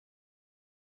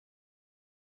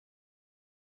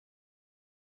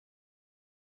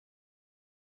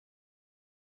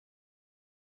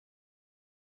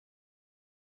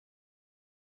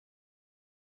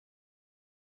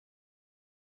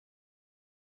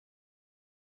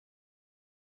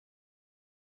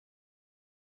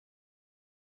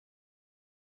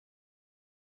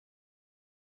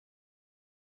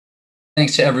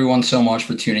Thanks to everyone so much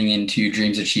for tuning in to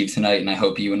Dreams Achieved tonight, and I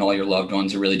hope you and all your loved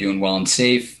ones are really doing well and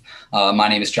safe. My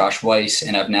name is Josh Weiss,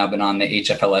 and I've now been on the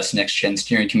HFLS Next Gen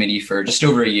Steering Committee for just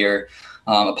over a year.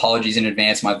 Apologies in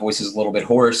advance, my voice is a little bit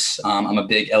hoarse. I'm a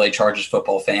big LA Chargers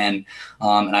football fan,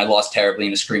 and I lost terribly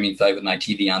in a screaming fight with my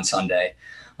TV on Sunday.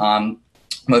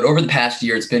 But over the past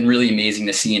year, it's been really amazing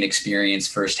to see and experience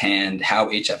firsthand how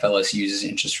HFLS uses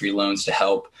interest-free loans to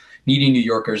help needy New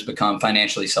Yorkers become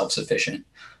financially self-sufficient.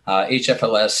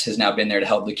 HFLS has now been there to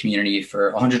help the community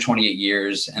for 128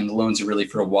 years, and the loans are really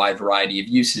for a wide variety of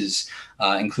uses,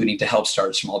 including to help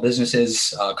start small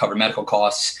businesses, cover medical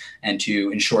costs, and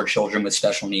to ensure children with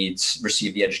special needs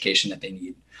receive the education that they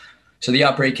need. So the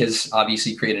outbreak has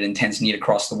obviously created intense need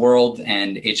across the world,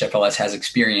 and HFLS has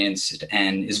experienced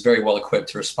and is very well equipped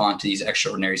to respond to these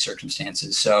extraordinary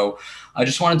circumstances. So I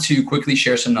just wanted to quickly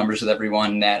share some numbers with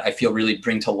everyone that I feel really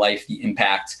bring to life the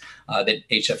impact that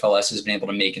HFLS has been able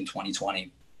to make in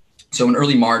 2020. So in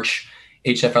early March,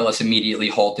 HFLS immediately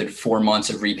halted 4 months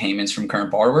of repayments from current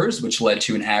borrowers, which led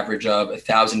to an average of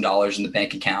 $1,000 in the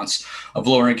bank accounts of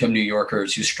lower income New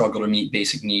Yorkers who struggle to meet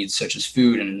basic needs such as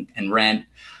food and rent.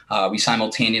 We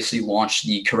simultaneously launched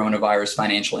the Coronavirus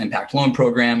Financial Impact Loan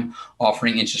Program,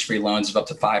 offering interest-free loans of up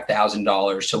to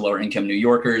 $5,000 to lower-income New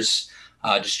Yorkers,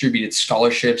 distributed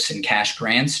scholarships and cash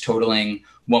grants totaling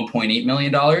 $1.8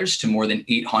 million to more than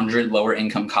 800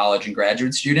 lower-income college and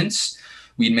graduate students.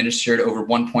 We administered over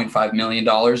 $1.5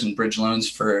 million in bridge loans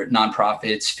for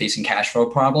nonprofits facing cash flow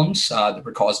problems that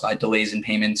were caused by delays in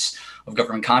payments of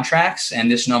government contracts. And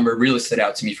this number really stood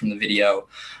out to me from the video.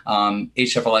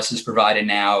 HFLS has provided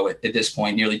now, at this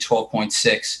point, nearly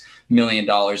 $12.6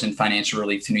 million in financial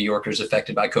relief to New Yorkers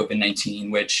affected by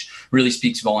COVID-19, which really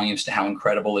speaks volumes to how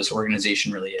incredible this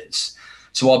organization really is.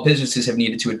 So while businesses have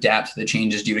needed to adapt to the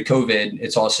changes due to COVID,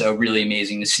 it's also really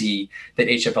amazing to see that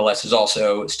HFLS has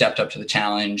also stepped up to the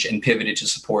challenge and pivoted to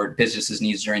support businesses'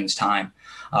 needs during this time.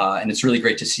 And it's really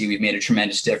great to see we've made a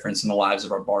tremendous difference in the lives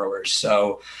of our borrowers.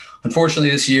 So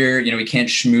unfortunately this year, we can't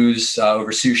schmooze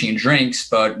over sushi and drinks,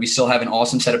 but we still have an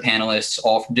awesome set of panelists,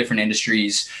 all from different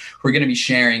industries, who are going to be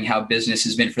sharing how business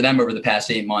has been for them over the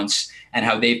past 8 months and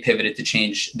how they've pivoted to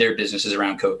change their businesses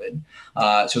around COVID.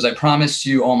 So as I promised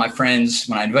to all my friends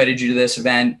when I invited you to this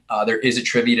event, there is a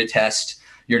trivia to test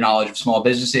your knowledge of small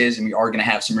businesses, and we are going to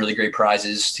have some really great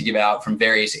prizes to give out from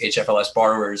various HFLS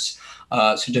borrowers.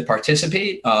 So to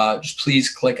participate, just please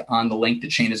click on the link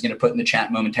that Shane is going to put in the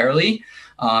chat momentarily,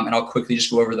 and I'll quickly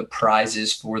just go over the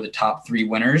prizes for the top 3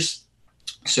 winners.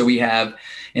 So we have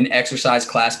an exercise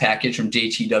class package from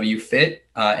JTW Fit.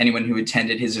 Anyone who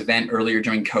attended his event earlier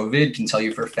during COVID can tell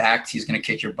you for a fact he's going to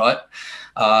kick your butt.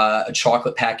 A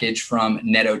chocolate package from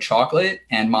Netto Chocolate,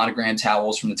 and monogram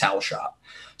towels from the Towel Shop.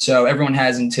 So everyone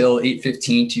has until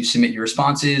 8:15 to submit your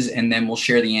responses, and then we'll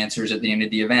share the answers at the end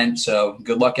of the event. So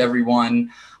good luck,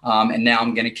 everyone. And now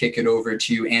I'm going to kick it over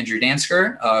to Andrew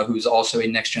Dansker, who's also a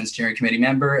Next Gen Steering Committee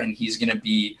member, and he's going to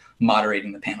be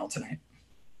moderating the panel tonight.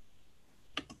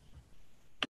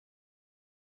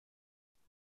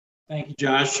 Thank you,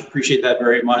 Josh. Appreciate that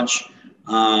very much.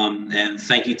 And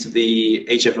thank you to the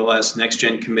HFLS Next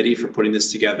Gen Committee for putting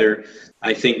this together.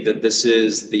 I think that this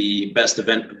is the best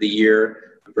event of the year.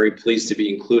 I'm very pleased to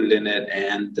be included in it,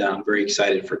 and I'm very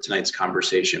excited for tonight's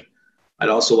conversation. I'd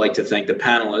also like to thank the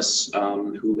panelists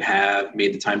who have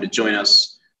made the time to join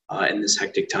us in this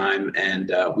hectic time,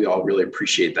 and we all really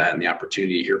appreciate that and the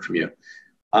opportunity to hear from you.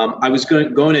 I was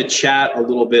going to chat a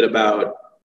little bit about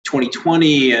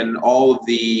 2020 and all of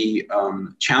the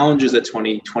challenges that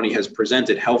 2020 has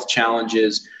presented, health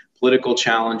challenges, political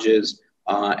challenges,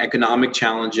 economic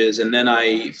challenges. And then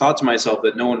I thought to myself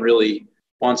that no one really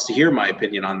wants to hear my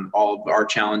opinion on all of our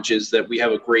challenges, that we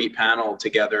have a great panel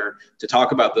together to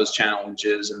talk about those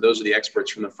challenges. And those are the experts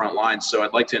from the front lines. So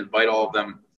I'd like to invite all of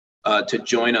them to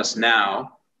join us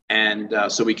now. And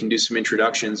so we can do some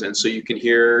introductions, and so you can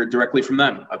hear directly from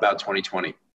them about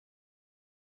 2020.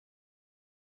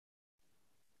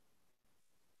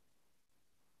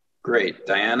 Great.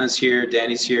 Diana's here,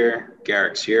 Danny's here,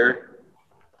 Garrick's here,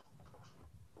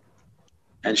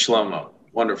 and Shlomo.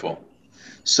 Wonderful.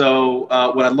 So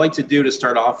what I'd like to do to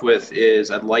start off with is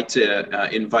I'd like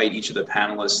to invite each of the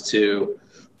panelists to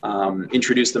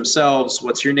introduce themselves.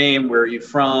 What's your name? Where are you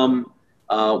from?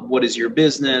 What is your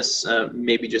business?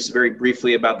 Maybe just very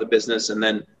briefly about the business, and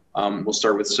then we'll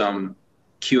start with some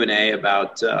Q&A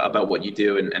about what you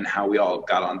do and how we all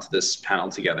got onto this panel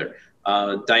together.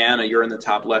 Daiana, you're in the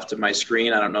top left of my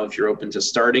screen. I don't know if you're open to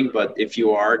starting, but if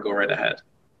you are, go right ahead.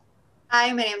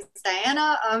 Hi, my name is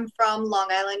Daiana. I'm from Long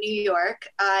Island, New York.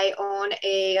 I own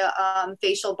a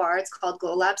facial bar. It's called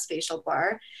Glow Labs Facial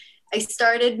Bar. I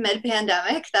started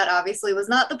mid-pandemic. That obviously was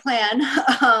not the plan,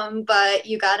 but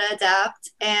you got to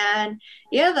adapt. And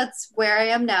yeah, that's where I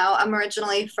am now. I'm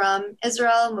originally from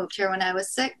Israel, moved here when I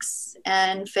was 6,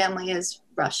 and family is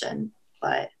Russian,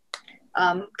 but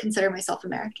consider myself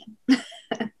American.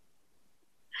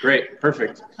 Great,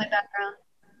 perfect. My background.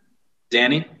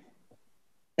 Danny?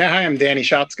 Yeah, hi, I'm Danny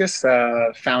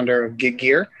Shatzkes, founder of Gig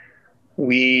Gear.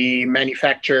 We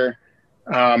manufacture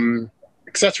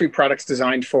accessory products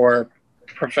designed for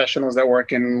professionals that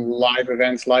work in live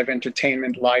events, live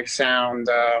entertainment, live sound,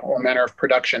 all manner of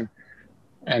production.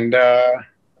 And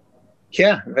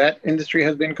yeah, that industry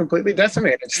has been completely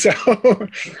decimated. So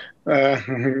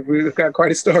we've got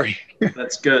quite a story.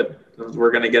 That's good.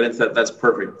 We're going to get into that. That's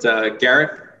perfect.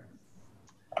 Garrick?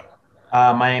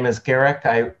 My name is Garrick.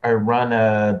 I run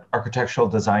an architectural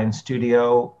design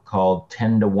studio called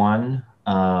 10 to 1.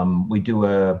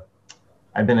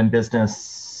 I've been in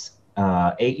business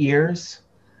 8 years.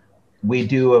 We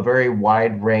do a very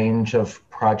wide range of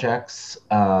projects,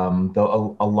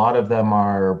 though a lot of them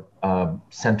are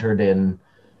centered in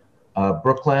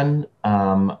Brooklyn.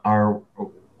 Our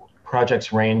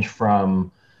projects range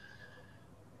from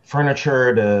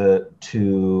furniture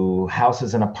to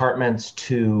houses and apartments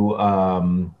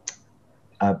to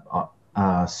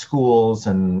schools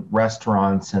and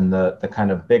restaurants, and the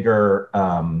kind of bigger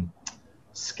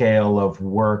scale of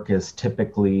work is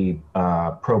typically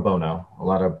pro bono, a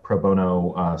lot of pro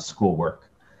bono school work.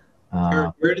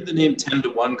 Where did the name 10 to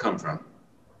 1 come from?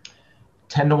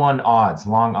 10 to 1 odds,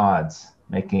 long odds,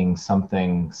 making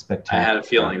something spectacular. I had a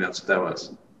feeling that's what that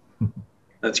was.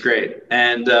 That's great.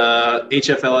 And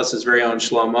HFLS's very own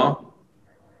Shlomo.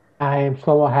 I am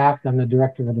Shlomo Haft. I'm the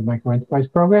director of the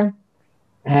Microenterprise program.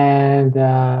 And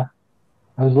I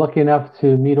was lucky enough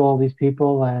to meet all these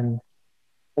people and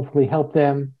hopefully help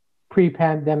them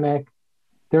pre-pandemic,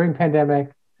 during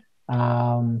pandemic.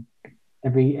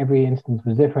 Every instance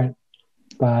was different,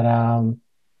 but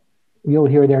you'll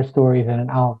hear their stories,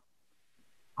 and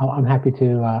I'm happy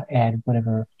to add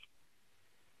whatever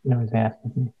is asked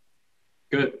of me.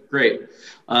 Good, great.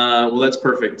 Well, that's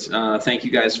perfect. Thank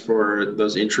you guys for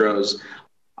those intros.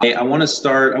 I want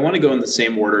to go in the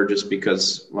same order just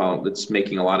because, well, it's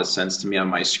making a lot of sense to me on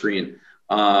my screen.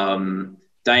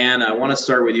 Daiana, I want to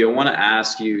start with you. I want to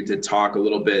ask you to talk a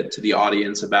little bit to the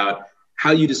audience about how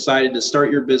you decided to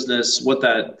start your business, what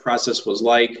that process was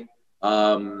like.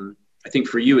 I think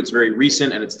for you, it's very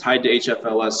recent and it's tied to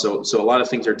HFLS. So a lot of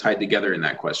things are tied together in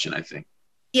that question, I think.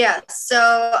 Yeah, so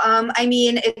I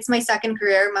mean, it's my second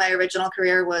career. My original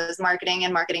career was marketing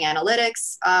and marketing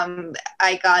analytics.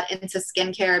 I got into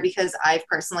skincare because I've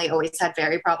personally always had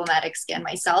very problematic skin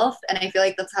myself, and I feel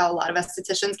like that's how a lot of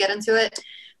estheticians get into it.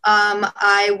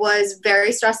 I was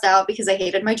very stressed out because I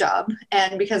hated my job,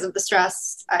 and because of the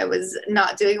stress, I was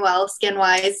not doing well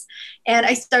skin-wise. And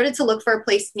I started to look for a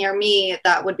place near me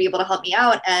that would be able to help me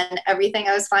out. And everything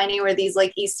I was finding were these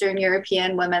like Eastern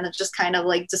European women that just kind of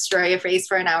like destroy your face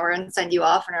for an hour and send you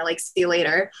off and are like, see you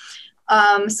later.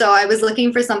 So I was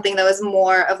looking for something that was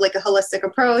more of like a holistic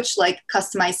approach, like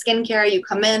customized skincare. You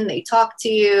come in, they talk to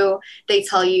you, they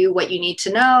tell you what you need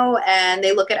to know, and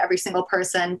they look at every single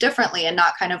person differently and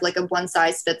not kind of like a one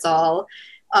size fits all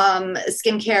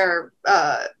skincare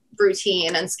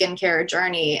routine and skincare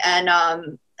journey.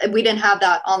 And we didn't have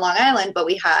that on Long Island, but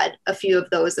we had a few of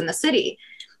those in the city.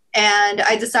 And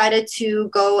I decided to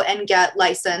go and get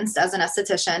licensed as an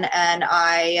esthetician. And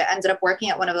I ended up working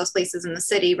at one of those places in the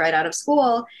city right out of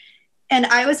school. And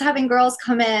I was having girls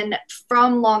come in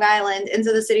from Long Island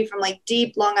into the city from like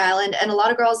deep Long Island, and a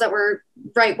lot of girls that were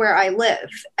right where I live.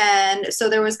 And so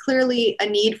there was clearly a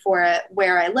need for it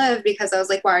where I live, because I was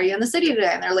like, why are you in the city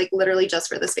today? And they're like, literally just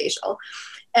for this facial.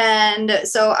 And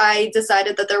so I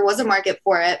decided that there was a market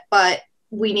for it, but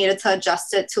we needed to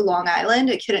adjust it to Long Island.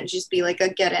 It couldn't just be like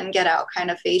a get in, get out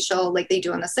kind of facial like they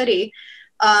do in the city.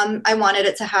 I wanted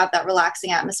it to have that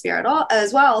relaxing atmosphere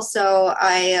as well. So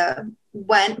I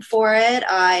went for it.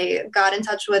 I got in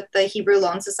touch with the Hebrew Free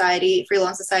Loan Society,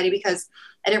 because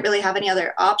I didn't really have any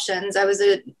other options. I was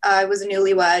a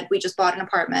newlywed. We just bought an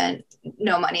apartment,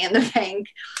 no money in the bank.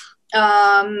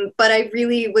 But I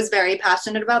really was very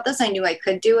passionate about this. I knew I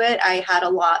could do it. I had a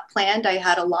lot planned. I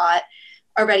had a lot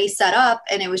already set up,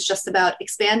 and it was just about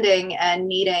expanding and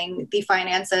needing the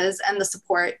finances and the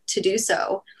support to do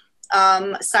so.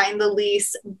 Signed the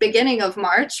lease beginning of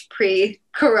March,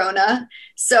 pre-corona.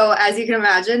 So as you can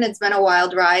imagine, it's been a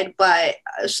wild ride, but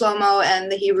Shlomo and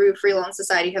the Hebrew Free Loan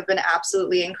Society have been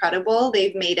absolutely incredible.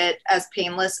 They've made it as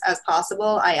painless as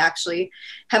possible. I actually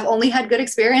have only had good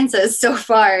experiences so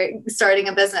far starting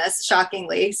a business,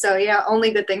 shockingly. So yeah,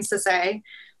 only good things to say.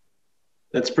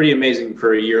 That's pretty amazing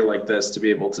for a year like this to be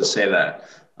able to say that.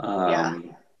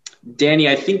 Danny,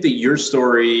 I think that your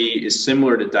story is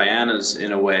similar to Daiana's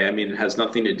in a way. I mean, it has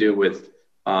nothing to do with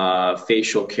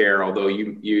facial care, although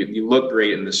you look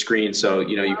great in the screen. So,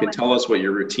 you can tell us what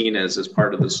your routine is as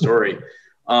part of the story.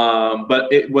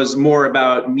 But it was more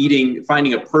about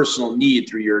finding a personal need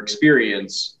through your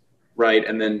experience, right?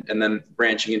 And then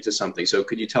branching into something. So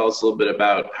could you tell us a little bit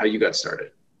about how you got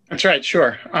started? That's right,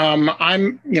 sure.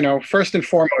 I'm, first and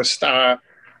foremost, I'm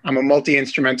a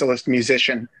multi-instrumentalist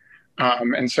musician.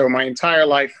 And so my entire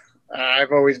life,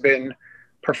 I've always been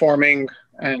performing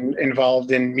and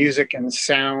involved in music and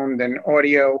sound and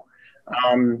audio,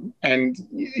 and,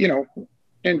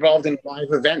 involved in live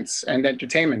events and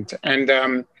entertainment.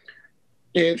 And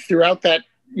throughout that,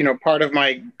 part of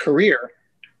my career,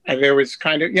 there was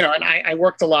kind of, and I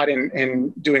worked a lot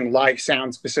in doing live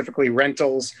sound, specifically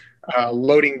rentals,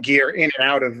 loading gear in and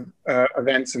out of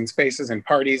events and spaces and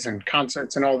parties and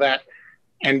concerts and all that.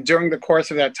 And during the course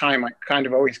of that time, I kind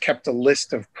of always kept a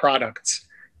list of products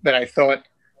that I thought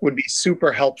would be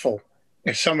super helpful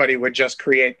if somebody would just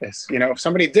create this. If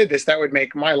somebody did this, that would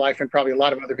make my life and probably a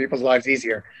lot of other people's lives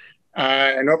easier.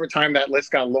 And over time, that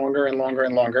list got longer and longer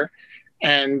and longer.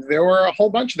 And there were a whole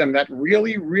bunch of them that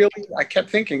really, really, I kept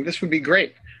thinking this would be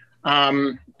great.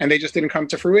 And they just didn't come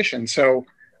to fruition. So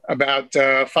about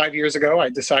 5 years ago, I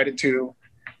decided to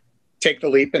take the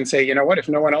leap and say, you know what, if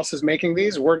no one else is making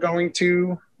these, I'm going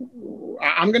to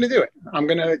do it. I'm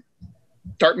going to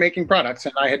start making products.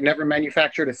 And I had never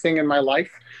manufactured a thing in my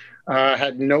life.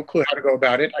 Had no clue how to go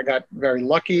about it. I got very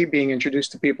lucky being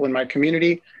introduced to people in my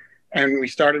community. And we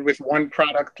started with one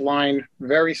product line,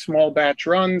 very small batch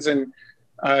runs, and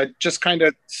just kind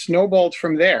of snowballed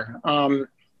from there. And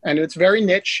it's very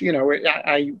niche.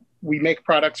 We make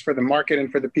products for the market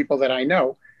and for the people that I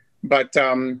know. But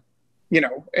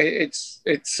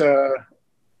it's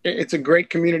a great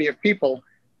community of people,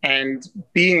 and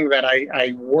being that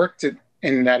I worked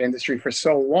in that industry for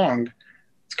so long,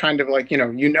 it's kind of like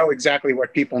exactly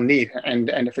what people need, and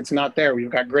if it's not there, we've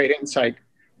got great insight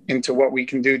into what we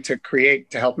can do to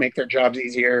help make their jobs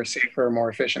easier, safer, more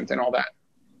efficient, and all that.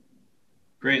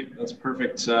 Great, that's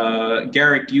perfect.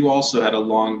 Garrick, you also had a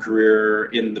long career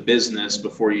in the business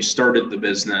before you started the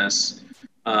business.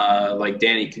 Like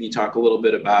Danny, can you talk a little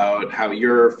bit about how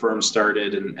your firm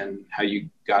started and how you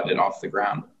got it off the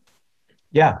ground?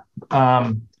 Yeah.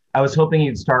 I was hoping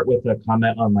you'd start with a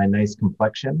comment on my nice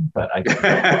complexion, but I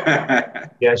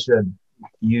should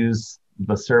use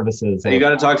the services. You got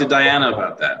to talk to Daiana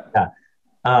about that.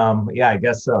 Yeah. I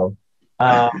guess so.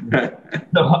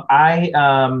 So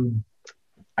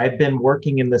I've been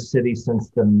working in the city since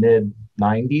the mid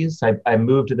 90s. I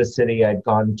moved to the city. I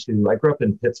grew up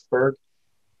in Pittsburgh,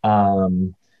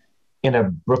 in a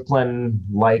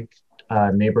Brooklyn-like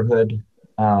neighborhood.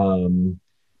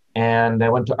 And I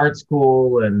went to art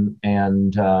school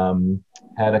and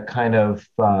had a kind of,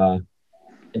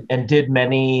 and did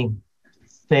many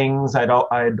things.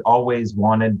 I'd always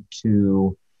wanted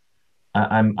to,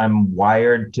 I'm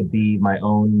wired to be my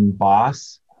own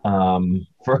boss,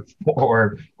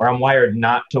 or I'm wired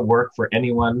not to work for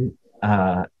anyone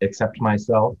except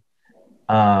myself.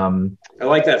 I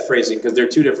like that phrasing because they're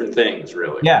two different things,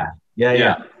 really. Yeah,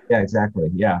 exactly.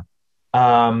 Yeah.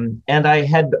 And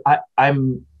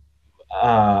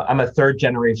I'm a third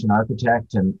generation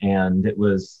architect, and it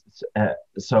was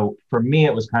so for me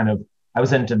it was kind of, I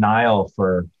was in denial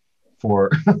for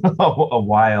a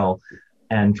while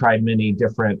and tried many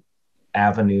different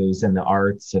avenues in the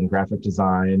arts and graphic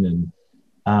design, and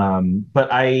but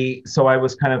I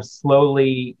was kind of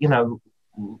slowly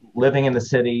living in the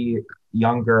city,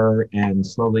 younger, and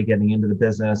slowly getting into the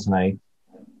business. And I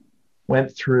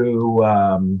went through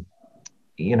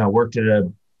worked at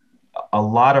a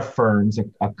lot of firms,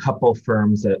 a couple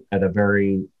firms at a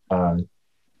very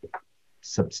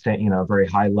very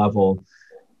high level,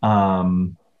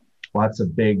 lots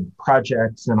of big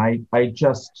projects. And I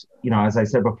just, as I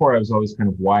said before, I was always kind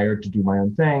of wired to do my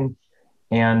own thing,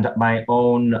 and my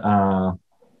own,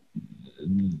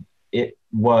 it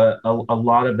was a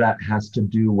lot of that has to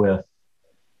do with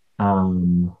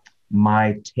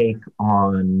my take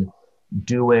on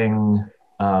doing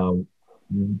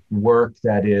work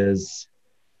that is,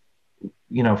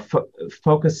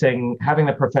 focusing, having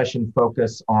the profession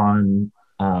focus on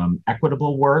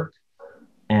equitable work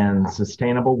and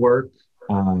sustainable work.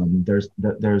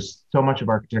 There's so much of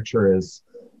architecture is,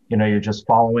 you're just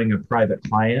following a private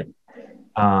client,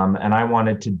 and I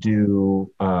wanted to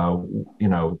do,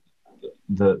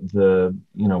 the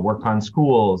work on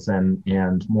schools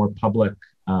and more public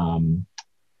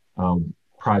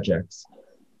projects.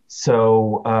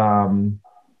 So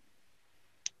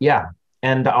Yeah.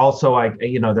 And also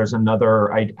there's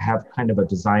I have kind of a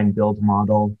design build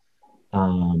model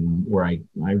where I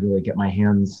really get my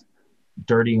hands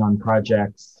dirty on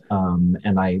projects.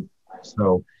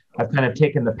 So I've kind of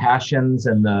taken the passions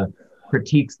and the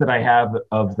critiques that I have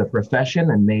of the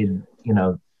profession and made,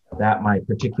 that my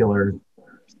particular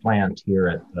slant here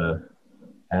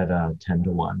at 10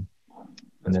 to 1.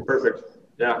 That's perfect.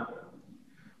 Yeah.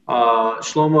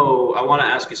 Shlomo, I want to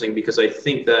ask you something because I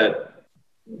think that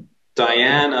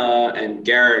Daiana and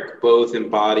Garrick both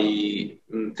embody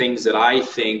things that I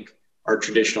think are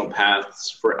traditional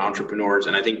paths for entrepreneurs.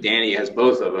 And I think Danny has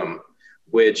both of them,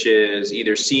 which is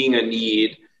either seeing a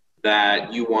need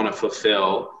that you want to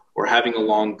fulfill or having a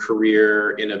long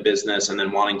career in a business and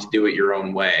then wanting to do it your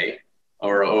own way,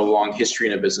 or a long history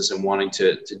in a business and wanting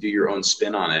to do your own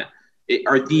spin on it.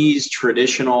 Are these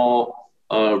traditional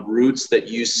roots that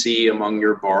you see among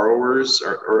your borrowers,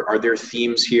 or are there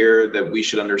themes here that we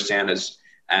should understand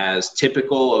as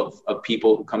typical of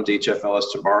people who come to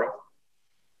HFLS to borrow?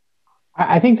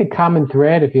 I think the common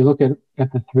thread, if you look at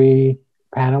the three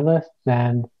panelists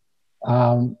and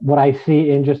what I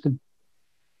see in just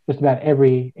about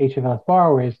every HFLS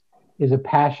borrower is a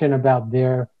passion about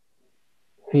their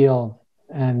field.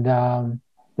 And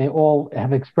they all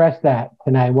have expressed that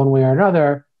tonight, one way or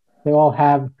another. They all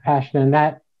have passion, and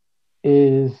that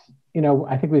is,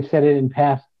 I think we've said it in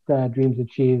past Dreams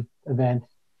Achieved events,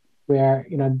 where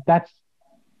that's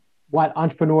what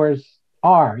entrepreneurs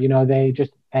are. They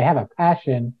have a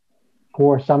passion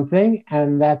for something,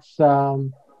 and that's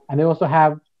and they also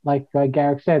have, like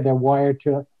Garrick said, they're wired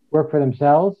to work for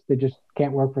themselves. They just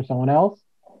can't work for someone else,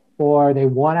 or they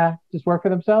want to just work for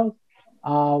themselves.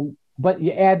 But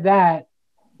you add that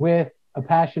with a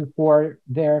passion for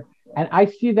and I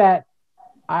see that,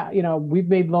 we've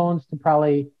made loans to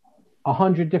probably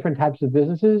 100 different types of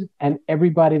businesses, and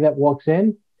everybody that walks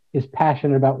in is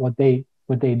passionate about what they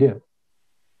do.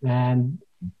 And,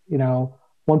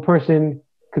 one person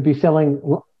could be selling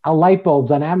light bulbs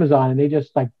on Amazon, and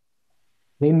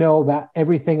they know about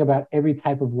everything about every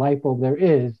type of light bulb there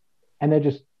is, and they're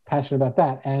just passionate about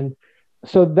that. And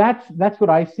so that's what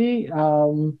I see,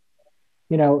 and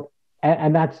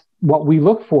that's what we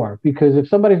look for, because if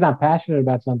somebody's not passionate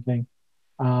about something,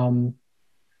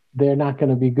 they're not going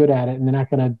to be good at it, and they're not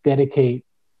going to dedicate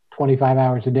 25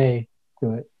 hours a day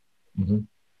to it. Mm-hmm.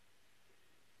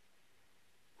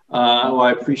 Well,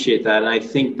 I appreciate that. And I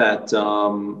think that,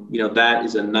 that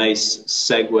is a nice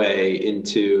segue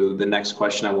into the next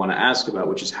question I want to ask about,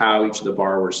 which is how each of the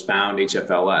borrowers found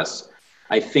HFLS.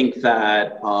 I think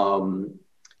that,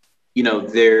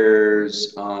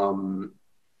 there's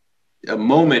a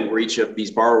moment where each of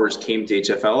these borrowers came to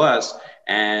HFLS,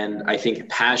 and I think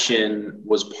passion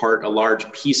was a large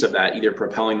piece of that, either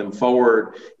propelling them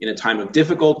forward in a time of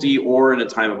difficulty or in a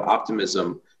time of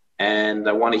optimism. And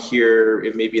I want to hear,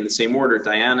 if maybe in the same order,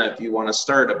 Daiana, if you want to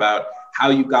start about how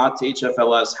you got to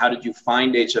HFLS, how did you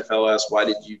find HFLS, why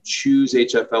did you choose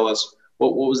HFLS,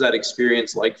 what was that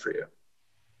experience like for you?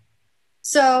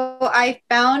 So I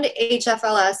found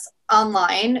HFLS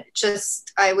online.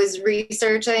 I was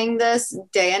researching this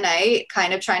day and night,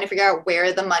 kind of trying to figure out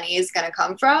where the money is going to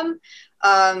come from,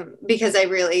 because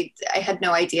I had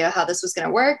no idea how this was going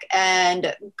to work.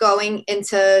 And going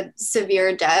into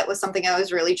severe debt was something I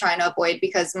was really trying to avoid,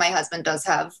 because my husband does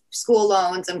have school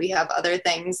loans and we have other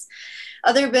things,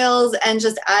 other bills, and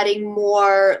just adding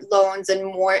more loans and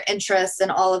more interest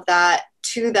and all of that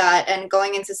to that, and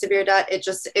going into severe debt,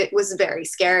 it was very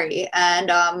scary.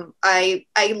 And I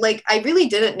really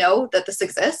didn't know that this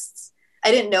exists.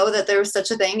 I didn't know that there was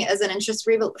such a thing as an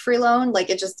interest-free loan. Like,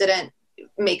 it just didn't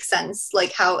make sense.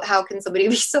 Like, how can somebody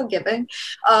be so giving?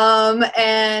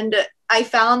 And I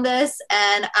found this,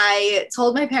 and I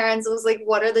told my parents, I was like,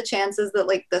 what are the chances that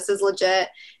this is legit?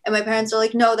 And my parents were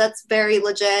like, no, that's very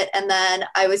legit. And then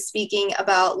I was speaking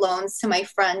about loans to my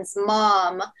friend's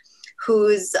mom,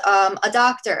 who's a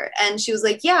doctor. And she was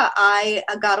like, yeah, I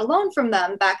got a loan from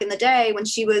them back in the day when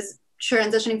she was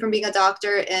transitioning from being a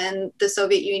doctor in the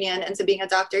Soviet Union into being a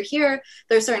doctor here.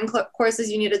 There are certain courses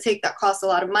you need to take that cost a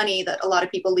lot of money that a lot of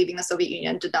people leaving the Soviet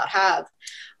Union did not have.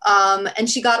 And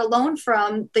she got a loan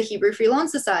from the Hebrew Free Loan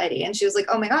Society. And she was like,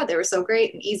 oh my God, they were so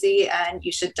great and easy, and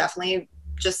you should definitely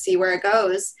just see where it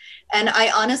goes. And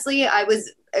I honestly, I'm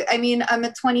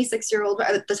a 26-year-old.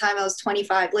 At the time I was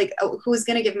 25. Like, who's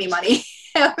going to give me money?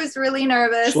 I was really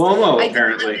nervous. Shlomo,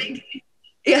 apparently.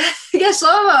 Yeah,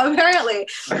 Shlomo, apparently.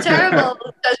 Terrible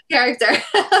character.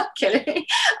 I'm kidding.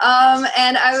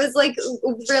 And I was like,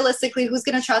 realistically, who's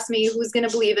going to trust me? Who's going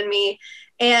to believe in me?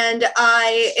 And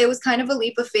it was kind of a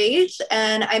leap of faith.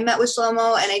 And I met with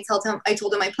Shlomo and I told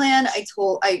him my plan.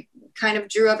 I kind of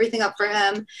drew everything up for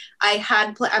him.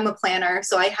 I'm a planner,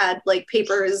 so I had like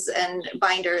papers and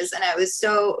binders, and I was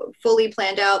so fully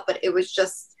planned out, but it was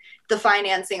just the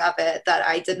financing of it that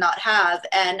I did not have.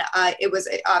 And it was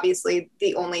obviously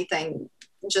the only thing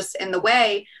just in the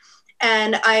way.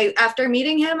 And after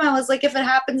meeting him, I was like, if it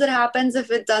happens, it happens. If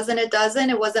it doesn't, it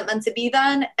doesn't. It wasn't meant to be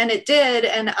then. And it did.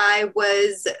 And I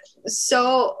was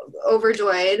so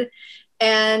overjoyed.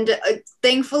 And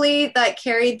thankfully that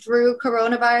carried through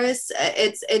coronavirus.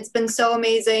 It's been so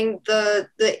amazing. The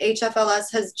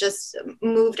HFLS has just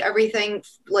moved everything,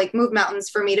 like moved mountains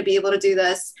for me to be able to do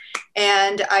this.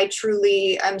 And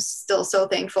I'm still so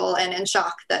thankful and in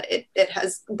shock that it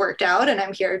has worked out and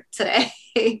I'm here today.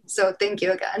 So thank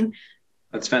you again.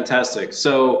 That's fantastic.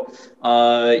 So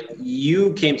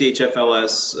you came to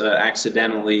HFLS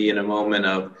accidentally in a moment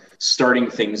of starting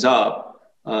things up.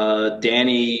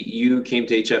 Danny, you came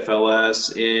to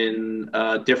HFLS in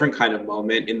a different kind of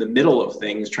moment, in the middle of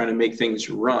things, trying to make things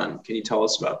run. Can you tell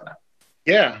us about that?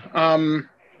 Yeah.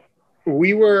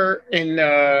 We were in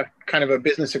kind of a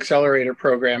business accelerator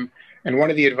program, and one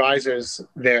of the advisors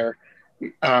there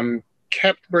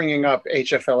kept bringing up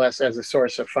HFLS as a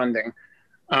source of funding.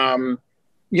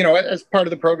 As part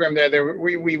of the program there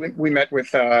we met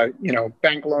with,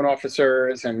 bank loan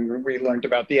officers, and we learned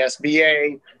about the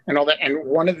SBA and all that. And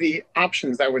one of the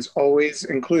options that was always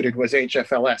included was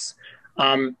HFLS.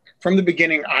 From the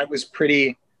beginning, I was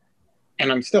pretty,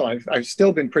 and I've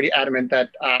still been pretty adamant that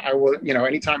I will,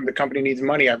 anytime the company needs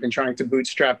money, I've been trying to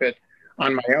bootstrap it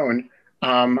on my own.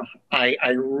 I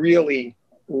really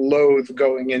loathe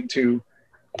going into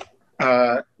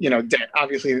debt.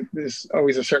 Obviously, there's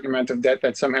always a certain amount of debt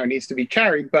that somehow needs to be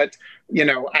carried, but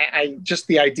I just,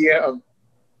 the idea of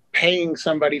paying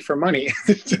somebody for money,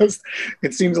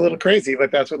 it seems a little crazy,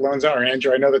 but that's what loans are.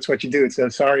 Andrew, I know that's what you do. So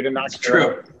sorry to knock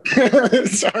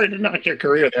sorry to knock your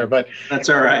career there, but that's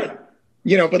all right.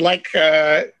 But like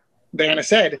Daiana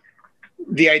said,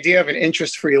 the idea of an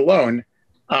interest-free loan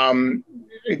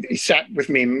it sat with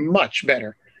me much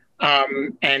better.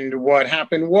 And what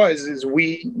happened is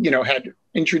we, had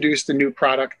introduced a new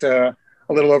product a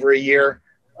little over a year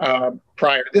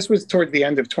prior. This was toward the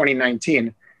end of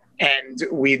 2019. And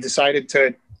we decided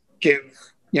to give,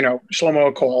 Shlomo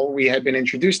a call. We had been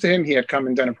introduced to him. He had come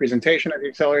and done a presentation at the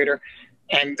accelerator.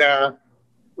 And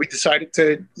we decided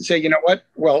to say,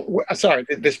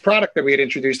 this product that we had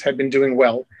introduced had been doing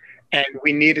well, and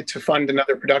we needed to fund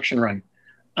another production run.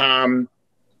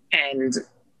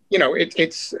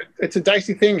 It's a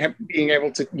dicey thing, being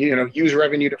able to, use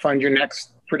revenue to fund your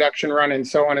next production run and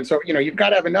so on. And so, you've got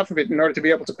to have enough of it in order to be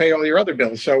able to pay all your other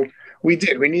bills. So we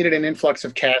did. We needed an influx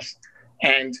of cash,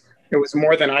 and it was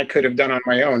more than I could have done on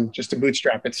my own just to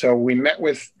bootstrap it. So we met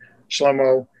with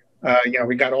Shlomo.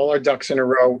 We got all our ducks in a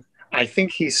row. I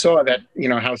think he saw that,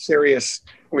 how serious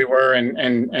we were,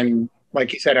 and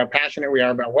like he said, how passionate we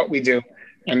are about what we do,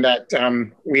 and that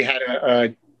we had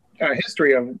a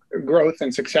history of growth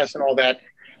and success and all that.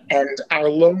 And our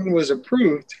loan was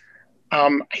approved,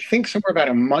 I think somewhere about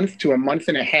a month to a month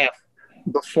and a half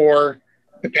before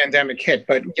the pandemic hit.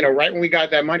 But, right when we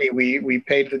got that money, we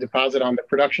paid the deposit on the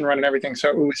production run and everything. So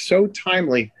it was so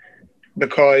timely,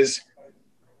 because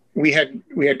we had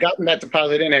gotten that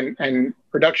deposit in, and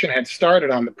production had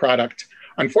started on the product.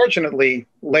 Unfortunately,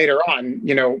 later on,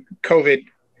 COVID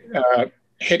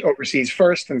hit overseas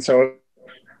first. And so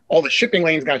all the shipping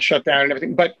lanes got shut down and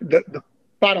everything. But the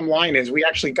bottom line is we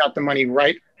actually got the money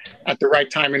right at the right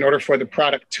time in order for the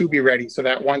product to be ready, so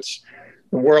that once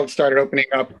the world started opening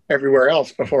up everywhere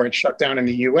else before it shut down in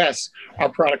the US, our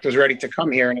product was ready to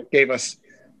come here, and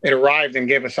it arrived and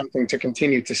gave us something to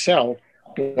continue to sell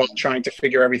while trying to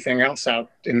figure everything else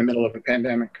out in the middle of a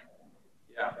pandemic.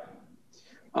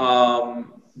 Yeah.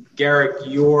 Garrick,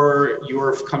 your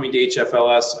coming to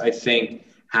HFLS, I think,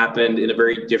 happened in a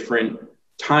very different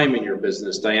time in your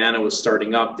business. Daiana was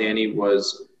starting up. Danny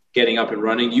was getting up and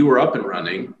running. You were up and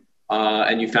running,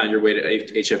 and you found your way to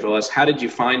HFLS. How did you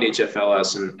find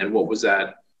HFLS, and what was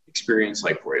that experience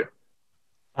like for you?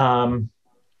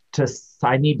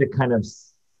 I need to kind of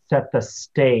set the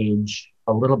stage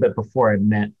a little bit before I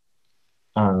met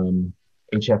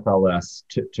HFLS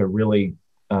to really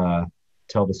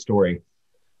tell the story.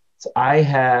 So I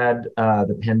had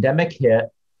the pandemic hit.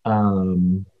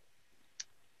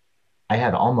 I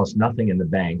had almost nothing in the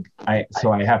bank.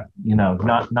 So I have,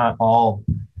 not all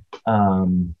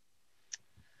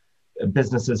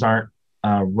businesses aren't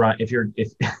run. If you're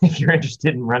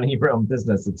interested in running your own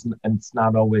business, it's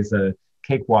not always a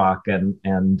cakewalk, and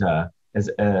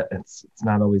it's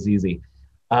not always easy.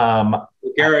 Um,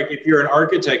 Garrick, if you're an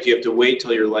architect, you have to wait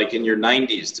till you're like in your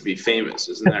 90s to be famous,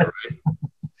 isn't that right?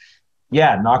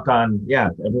 yeah,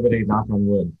 everybody knock on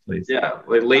wood, please. Yeah,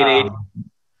 like late 80s,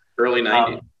 early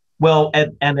 90s. Well,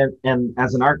 and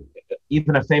as an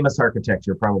even a famous architect,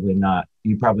 you're probably not.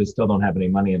 You probably still don't have any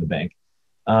money in the bank.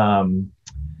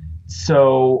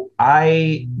 So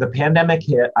the pandemic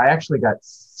hit. I actually got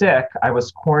sick. I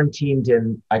quarantined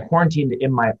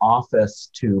in my office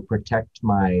to protect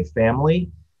my family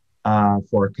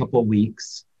for a couple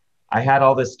weeks. I had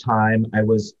all this time.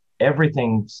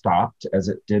 Everything stopped, as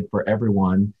it did for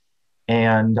everyone,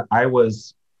 and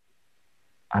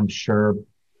I'm sure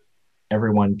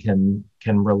everyone can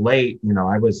relate.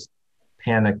 I was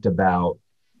panicked about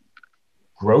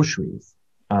groceries,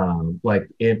 like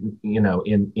in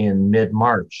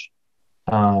mid-March.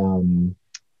 It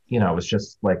was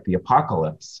just like the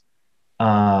apocalypse.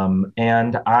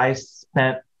 And I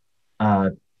spent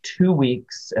 2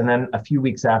 weeks, and then a few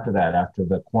weeks after that, after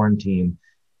the quarantine,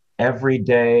 every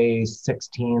day,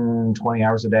 16, 20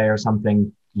 hours a day or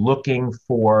something, looking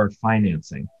for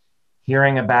financing,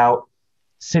 hearing about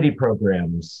city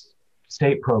programs,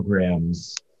 state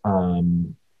programs,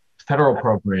 federal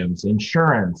programs,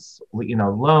 insurance,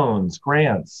 loans,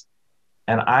 grants.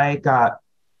 And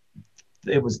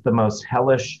it was the most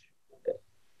hellish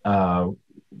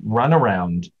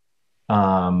runaround,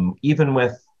 even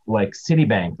with like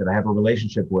Citibank that I have a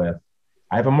relationship with,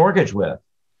 I have a mortgage with.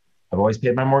 I've always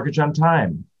paid my mortgage on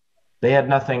time. They had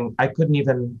nothing. I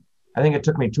think it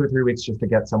took me 2 or 3 weeks just to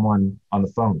get someone on the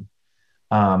phone.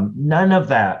 None of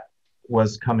that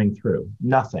was coming through,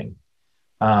 nothing.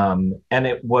 And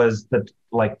it was the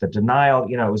denial,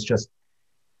 it was just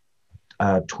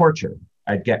torture.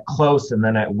 I'd get close and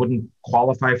then I wouldn't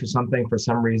qualify for something for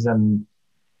some reason,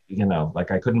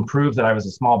 like I couldn't prove that I was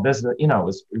a small business, it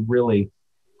was really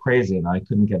crazy and I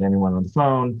couldn't get anyone on the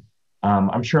phone.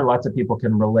 I'm sure lots of people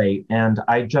can relate. And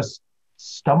I just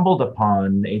stumbled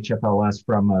upon HFLS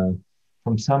from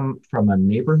a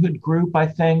neighborhood group, I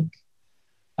think.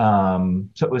 So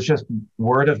it was just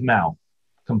word of mouth,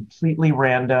 completely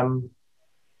random,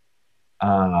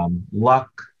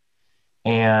 luck.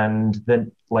 And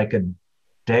then like a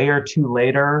day or two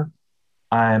later,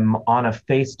 I'm on a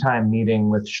FaceTime meeting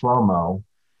with Shlomo,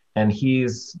 and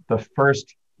he's the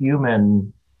first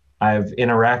human I've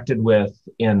interacted with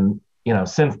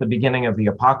since the beginning of the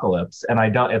apocalypse. And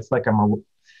it's like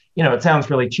it sounds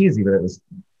really cheesy, but it was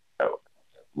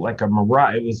like a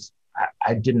mirage.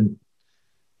 I didn't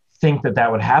think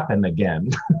that would happen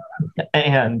again.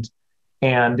 and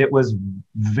it was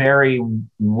very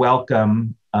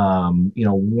welcome,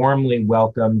 warmly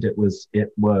welcomed. It was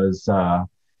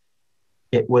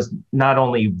not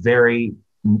only very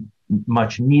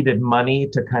much needed money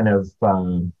to kind of,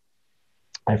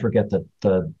 I forget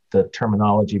the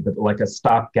terminology, but like a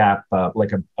stopgap,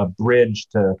 like a bridge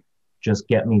to just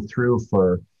get me through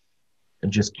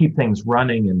just keep things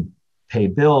running and pay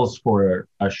bills for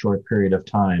a short period of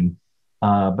time.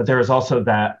 But there was also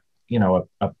that,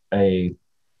 a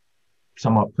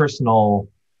somewhat personal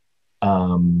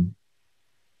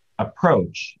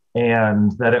approach,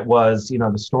 and that it was,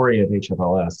 the story of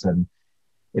HFLS and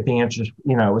it being interesting,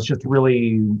 it was just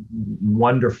really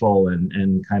wonderful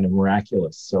and kind of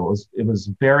miraculous. So it was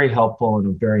very helpful and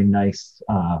a very nice,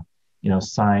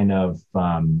 sign of,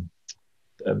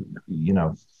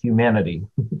 humanity.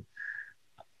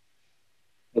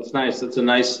 That's nice. That's a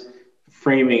nice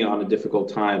framing on a difficult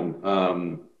time.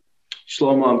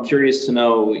 Shlomo, I'm curious to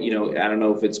know, I don't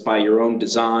know if it's by your own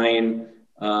design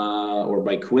or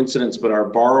by coincidence, but our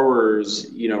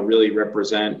borrowers, really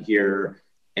represent here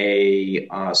a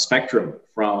spectrum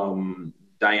from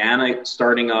Daiana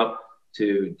starting up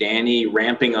to Danny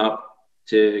ramping up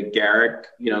to Garrick,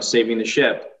 saving the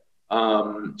ship.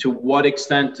 To what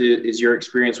extent is your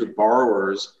experience with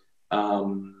borrowers,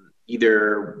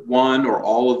 either one or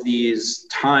all of these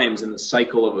times in the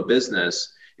cycle of a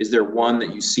business, is there one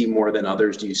that you see more than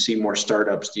others? Do you see more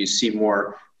startups? Do you see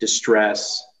more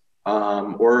distress?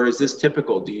 Or is this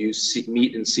typical? Do you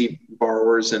meet and see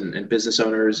borrowers and business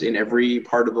owners in every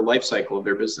part of the life cycle of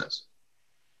their business?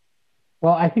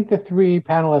 Well, I think the three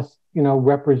panelists,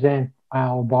 represent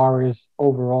our borrowers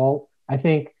overall. I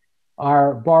think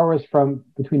our borrowers from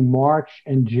between March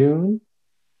and June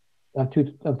of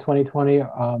 2020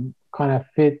 kind of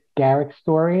fit Garrick's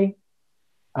story.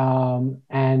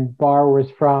 And borrowers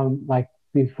from like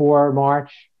before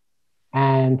March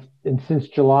and since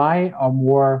July are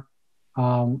more,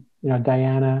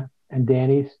 Daiana and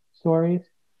Danny's stories.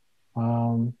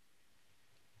 So,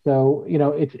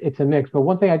 it's a mix. But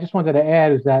one thing I just wanted to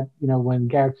add is that, when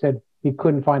Garrick said he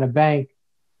couldn't find a bank,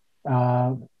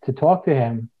 to talk to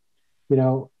him. You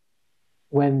know,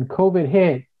 when COVID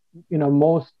hit, you know,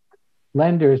 most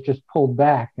lenders just pulled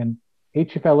back, and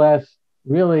HFLS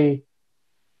really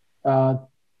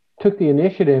took the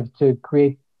initiative to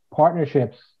create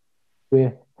partnerships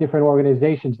with different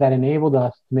organizations that enabled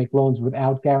us to make loans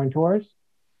without guarantors,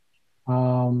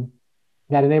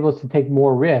 that enabled us to take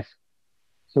more risk.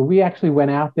 So we actually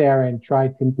went out there and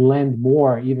tried to lend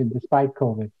more, even despite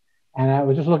COVID. And I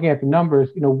was just looking at the numbers.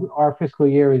 You know, our fiscal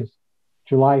year is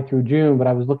July through June, but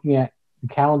I was looking at the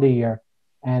calendar year.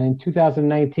 And in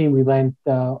 2019, we lent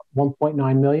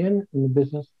 1.9 million in the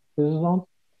business loans.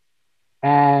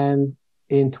 And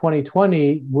in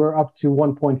 2020, we're up to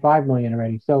 1.5 million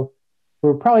already. So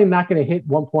we're probably not going to hit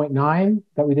 1.9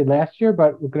 that we did last year,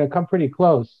 but we're going to come pretty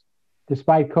close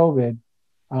despite COVID.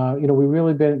 You know, we've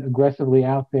really been aggressively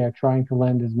out there trying to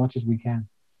lend as much as we can.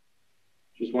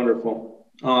 Which is wonderful.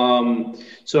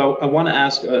 So I want to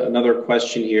ask another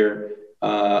question here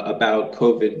about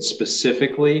COVID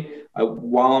specifically.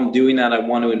 While I'm doing that, I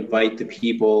want to invite the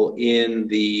people in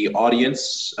the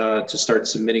audience to start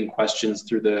submitting questions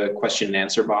through the question and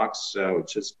answer box,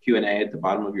 which is Q&A at the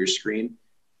bottom of your screen.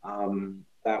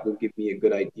 That will give me a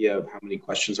good idea of how many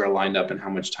questions are lined up and how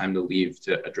much time to leave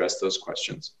to address those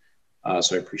questions.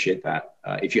 So I appreciate that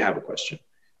if you have a question.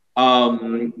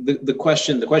 The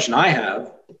question I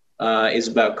have is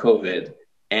about COVID.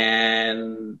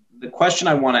 And the question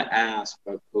I want to ask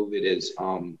about COVID is,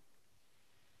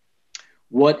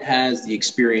 what has the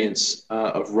experience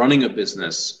of running a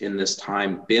business in this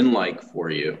time been like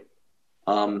for you?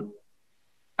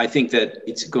 I think that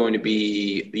it's going to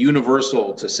be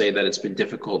universal to say that it's been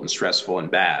difficult and stressful and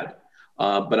bad.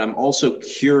 But I'm also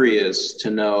curious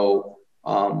to know,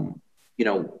 you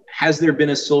know, has there been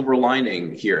a silver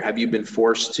lining here? Have you been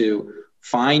forced to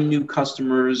find new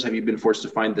customers? Have you been forced to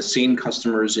find the same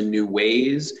customers in new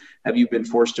ways? Have you been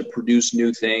forced to produce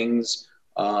new things?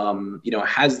 You know,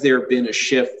 has there been a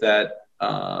shift that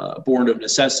born of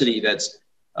necessity that's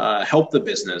helped the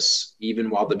business even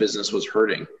while the business was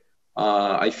hurting?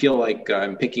 I feel like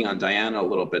I'm picking on Daiana a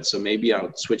little bit, so maybe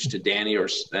I'll switch to Danny,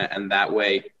 and that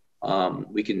way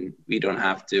we don't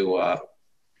have to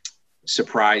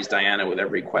surprise Daiana with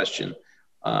every question.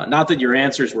 Not that your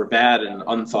answers were bad and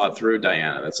unthought through,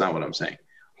 Daiana. That's not what I'm saying.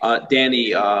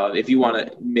 Danny, if you want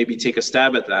to maybe take a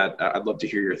stab at that, I'd love to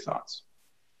hear your thoughts.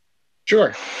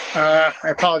 Sure. I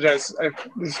apologize.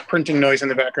 There's printing noise in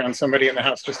the background. Somebody in the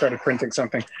house just started printing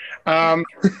something.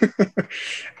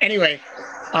 Anyway,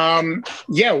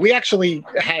 yeah, we actually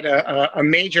had a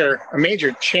major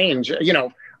change. You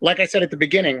know, like I said at the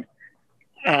beginning,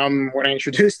 when I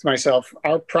introduced myself,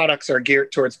 our products are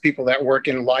geared towards people that work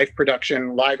in live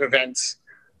production, live events,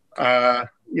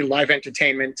 live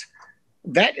entertainment.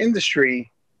 That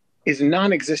industry is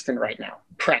non-existent right now,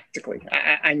 practically.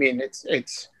 I mean,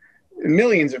 it's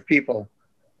millions of people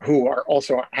who are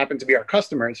also happen to be our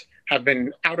customers have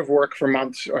been out of work for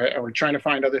months or trying to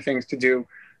find other things to do.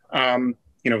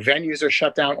 You know, venues are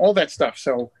shut down, all that stuff.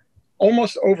 So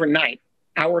almost overnight,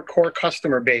 our core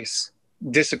customer base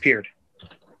disappeared.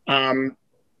 And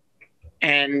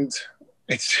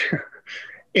it's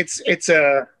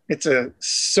a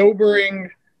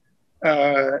sobering,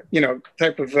 you know,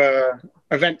 type of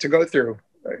event to go through,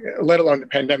 let alone the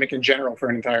pandemic in general for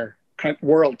an entire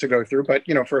world to go through. But,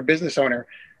 you know, for a business owner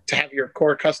to have your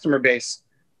core customer base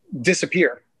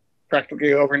disappear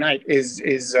practically overnight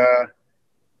is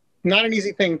not an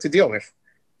easy thing to deal with.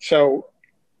 So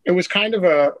it was kind of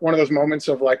one of those moments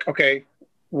of like, okay,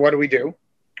 what do we do?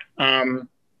 And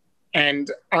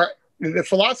the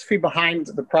philosophy behind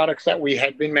the products that we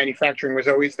had been manufacturing was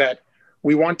always that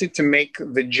we wanted to make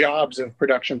the jobs of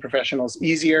production professionals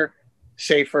easier,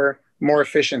 safer, more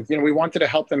efficient. You know, we wanted to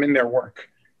help them in their work.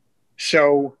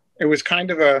 So it was kind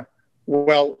of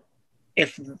well,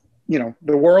 if, you know,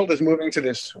 the world is moving to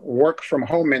this work from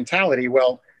home mentality,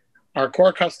 well, our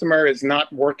core customer is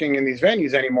not working in these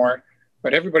venues anymore,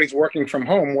 but everybody's working from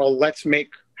home. Well,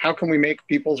 how can we make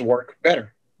people's work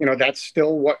better? You know, that's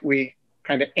still what we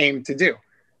kind of aim to do.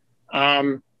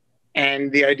 And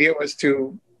the idea was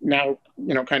to now,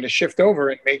 you know, kind of shift over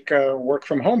and make work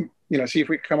from home, you know, see if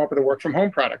we could come up with a work from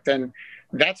home product. And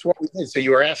that's what we did. So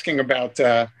you were asking about,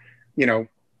 you know,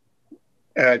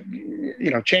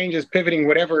 changes, pivoting,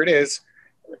 whatever it is.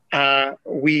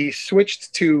 We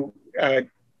switched to,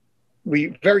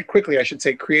 we very quickly, I should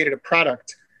say, created a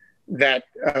product that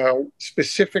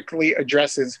specifically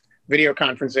addresses video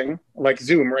conferencing like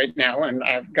Zoom right now. And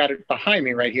I've got it behind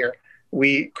me right here.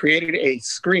 We created a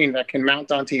screen that can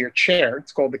mount onto your chair.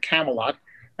 It's called the Camelot.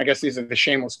 I guess these are the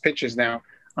shameless pitches now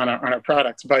on our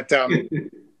products. But,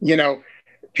 you know,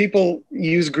 people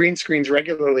use green screens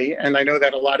regularly, and I know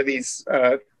that a lot of these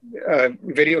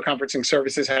video conferencing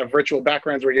services have virtual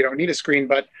backgrounds where you don't need a screen,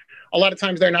 but a lot of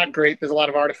times they're not great. There's a lot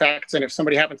of artifacts, and if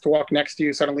somebody happens to walk next to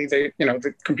you, suddenly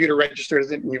the computer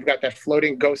registers it, and you've got that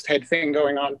floating ghost head thing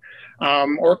going on.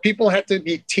 Or people have to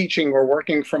be teaching or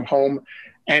working from home,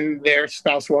 and their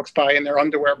spouse walks by in their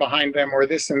underwear behind them, or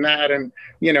this and that, and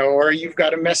or you've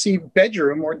got a messy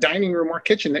bedroom or dining room or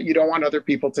kitchen that you don't want other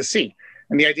people to see.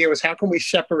 And the idea was, how can we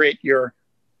separate your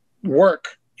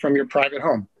work from your private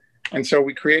home? And so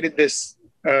we created this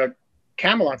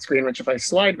Camelot screen, which if I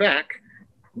slide back,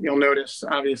 you'll notice,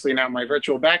 obviously now my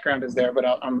virtual background is there, but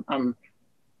I'm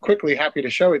quickly happy to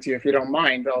show it to you if you don't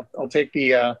mind. I'll take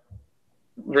the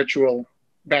virtual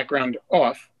background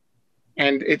off.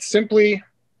 And it's simply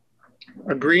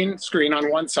a green screen on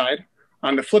one side.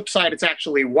 On the flip side, it's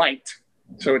actually white.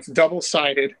 So it's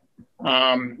double-sided.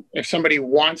 If somebody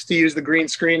wants to use the green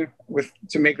screen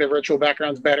to make their virtual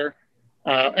backgrounds better,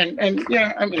 and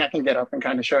yeah, I mean, I can get up and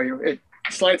kind of show you. It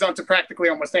slides onto practically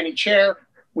almost any chair.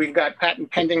 We've got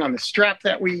patent pending on the strap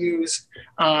that we use.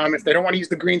 If they don't want to use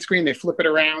the green screen, they flip it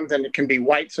around and it can be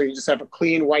white. So you just have a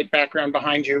clean white background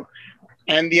behind you.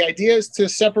 And the idea is to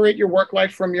separate your work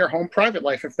life from your home private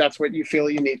life, if that's what you feel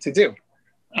you need to do.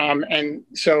 And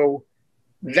so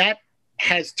that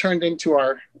has turned into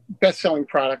our best-selling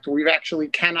product. We actually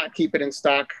cannot keep it in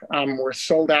stock. We're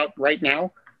sold out right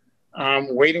now,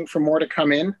 waiting for more to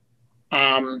come in.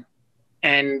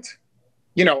 And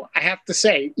I have to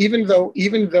say, even though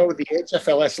the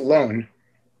HFLS loan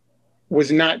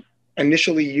was not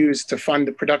initially used to fund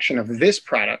the production of this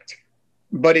product,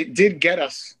 but it did get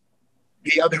us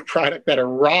the other product that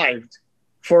arrived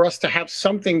for us to have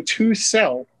something to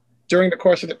sell during the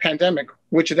course of the pandemic,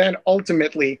 which then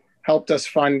ultimately helped us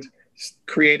fund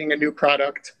creating a new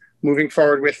product, moving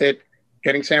forward with it,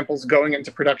 getting samples going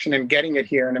into production, and getting it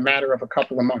here in a matter of a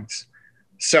couple of months.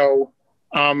 So,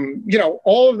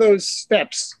 all of those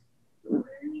steps,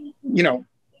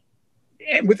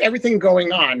 with everything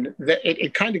going on,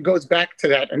 it kind of goes back to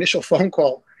that initial phone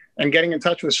call and getting in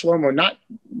touch with Shlomo, not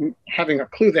having a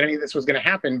clue that any of this was going to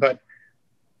happen, but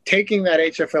taking that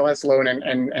HFLS loan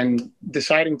and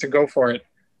deciding to go for it.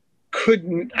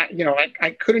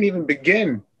 I couldn't even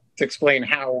begin to explain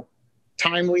how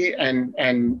timely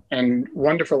and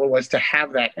wonderful it was to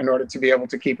have that in order to be able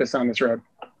to keep us on this road.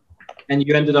 And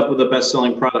you ended up with a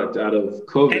best-selling product out of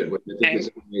COVID, which I think is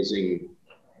amazing.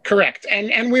 Correct.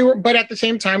 And we were, but at the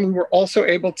same time, we were also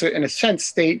able to, in a sense,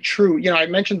 stay true. I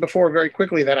mentioned before very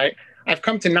quickly that I've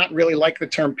come to not really like the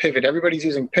term pivot. Everybody's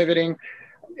using pivoting.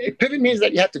 Pivot means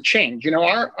that you have to change.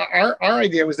 Our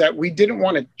idea was that we didn't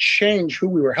want to change who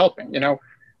we were helping.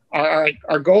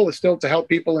 Our goal is still to help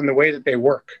people in the way that they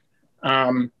work.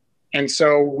 And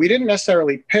so we didn't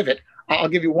necessarily pivot. I'll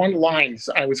give you one line.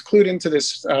 I was clued into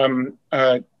this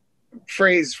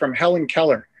phrase from Helen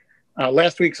Keller.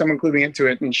 Last week, someone clued me into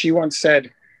it, and she once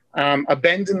said, a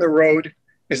bend in the road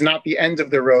is not the end of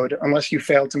the road unless you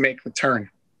fail to make the turn.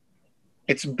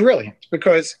 It's brilliant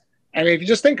because, if you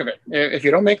just think of it, if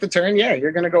you don't make the turn, yeah,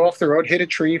 you're going to go off the road, hit a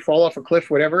tree, fall off a cliff,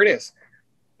 whatever it is.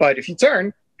 But if you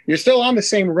turn, you're still on the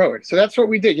same road. So that's what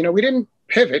we did. We didn't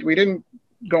pivot. We didn't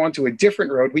go onto a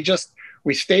different road. We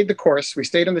stayed the course. We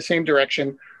stayed in the same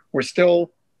direction. We're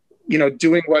still,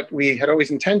 doing what we had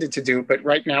always intended to do. But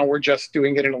right now we're just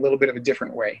doing it in a little bit of a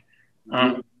different way.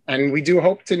 And we do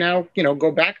hope to now, go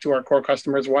back to our core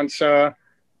customers once, the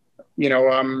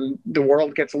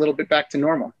world gets a little bit back to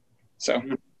normal. So.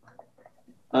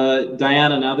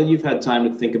 Daiana, now that you've had time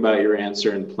to think about your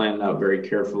answer and plan it out very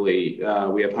carefully,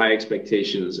 we have high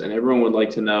expectations, and everyone would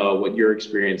like to know what your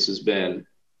experience has been.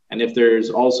 And if there's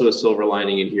also a silver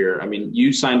lining in here.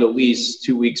 You signed a lease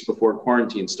 2 weeks before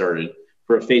quarantine started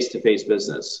for a face-to-face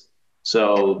business.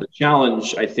 So the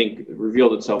challenge, I think,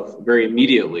 revealed itself very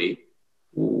immediately.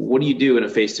 What do you do in a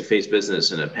face-to-face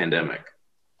business in a pandemic?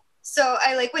 So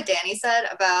I like what Danny said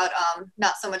about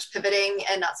not so much pivoting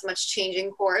and not so much changing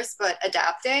course, but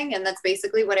adapting. And that's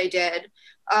basically what I did.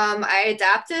 I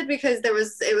adapted because it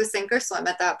was sink or swim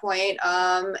at that point.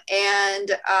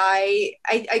 And I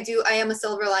am a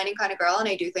silver lining kind of girl. And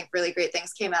I do think really great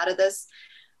things came out of this.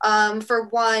 For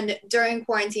one, during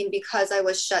quarantine, because I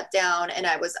was shut down and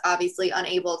I was obviously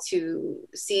unable to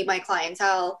see my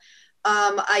clientele,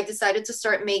 I decided to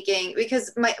start making,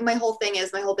 because my whole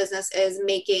business is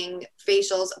making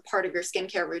facials a part of your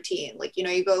skincare routine. Like,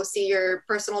 you go see your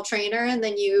personal trainer and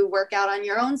then you work out on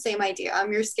your own. Same idea.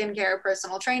 I'm your skincare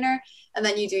personal trainer. And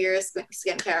then you do your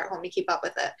skincare at home to keep up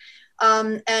with it.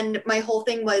 And my whole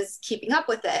thing was keeping up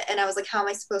with it. And I was like, how am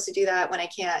I supposed to do that when I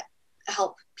can't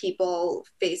help people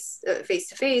face to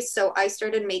face. So I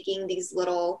started making these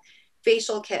little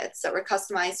facial kits that were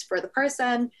customized for the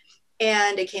person.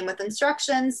 And it came with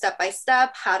instructions step by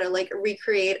step, how to like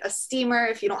recreate a steamer.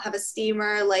 If you don't have a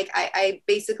steamer, like I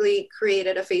basically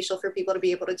created a facial for people to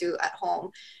be able to do at home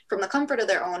from the comfort of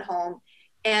their own home.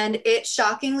 And it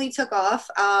shockingly took off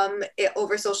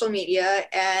over social media.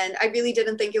 And I really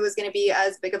didn't think it was going to be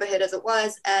as big of a hit as it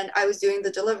was. And I was doing the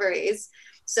deliveries.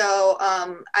 So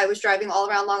I was driving all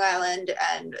around Long Island,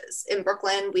 and in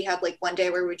Brooklyn, we had like one day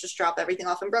where we just drop everything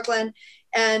off in Brooklyn.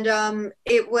 And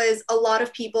it was a lot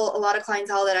of people, a lot of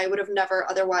clientele that I would have never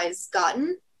otherwise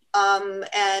gotten.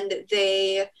 And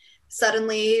they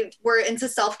suddenly were into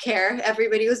self-care.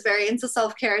 Everybody was very into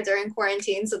self-care during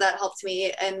quarantine. So that helped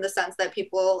me in the sense that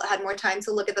people had more time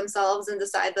to look at themselves and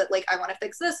decide that like, I want to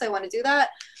fix this, I want to do that.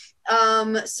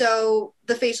 So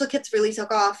the facial kits really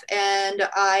took off, and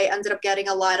I ended up getting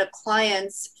a lot of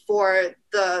clients for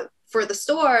the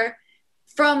store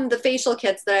from the facial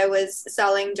kits that I was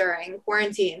selling during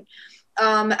quarantine.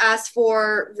 As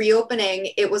for reopening,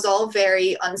 it was all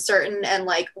very uncertain, and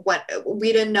like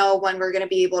we didn't know when we're going to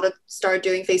be able to start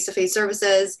doing face-to-face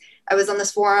services. I was on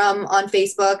this forum on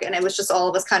Facebook, and it was just all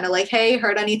of us kind of like, hey,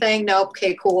 heard anything? Nope.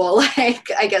 Okay, cool. Like,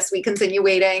 I guess we continue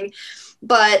waiting.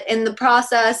 But in the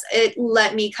process, it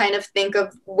let me kind of think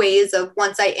of ways of,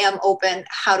 once I am open,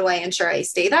 how do I ensure I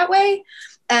stay that way?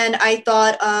 And I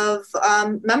thought of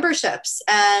memberships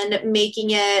and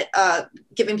making it,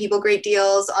 giving people great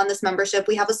deals on this membership.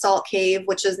 We have a salt cave,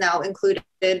 which is now included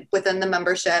within the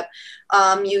membership.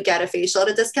 You get a facial at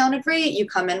a discounted rate. You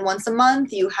come in once a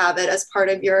month. You have it as part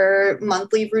of your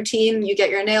monthly routine. You get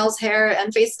your nails, hair,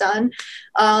 and face done.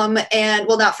 And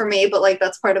well, not for me, but like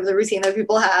that's part of the routine that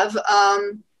people have.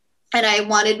 And I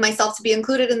wanted myself to be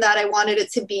included in that. I wanted it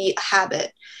to be a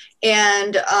habit.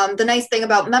 And the nice thing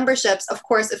about memberships, of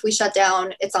course, if we shut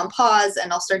down, it's on pause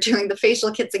and I'll start doing the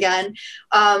facial kits again.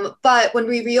 But when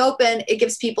we reopen, it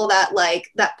gives people that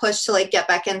push to like get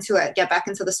back into it, get back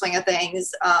into the swing of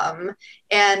things. And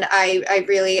I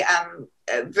really am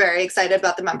very excited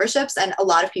about the memberships, and a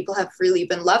lot of people have really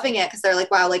been loving it because they're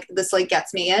like, wow, like this like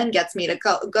gets me in, gets me to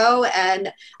go,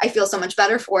 and I feel so much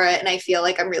better for it. And I feel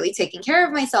like I'm really taking care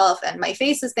of myself, and my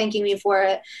face is thanking me for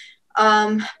it.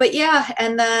 But yeah,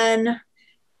 and then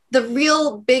the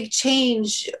real big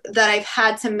change that I've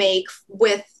had to make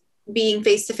with being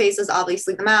face-to-face is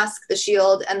obviously the mask, the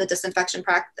shield, and the disinfection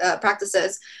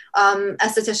practices.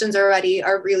 Estheticians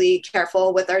are really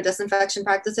careful with our disinfection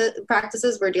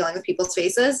practices. We're dealing with people's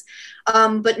faces.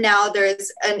 But now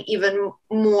there's an even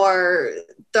more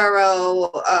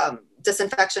thorough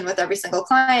disinfection with every single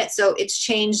client. So it's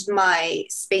changed my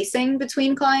spacing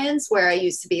between clients, where I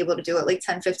used to be able to do it like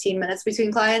 10-15 minutes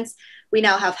between clients. We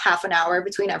now have half an hour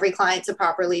between every client to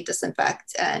properly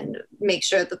disinfect and make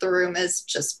sure that the room is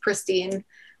just pristine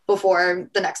before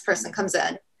the next person comes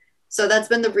in. So that's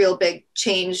been the real big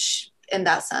change in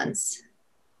that sense.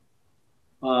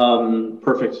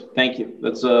 Perfect. Thank you.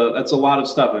 That's a lot of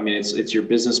stuff. I mean, it's your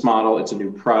business model. It's a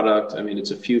new product. I mean,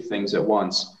 it's a few things at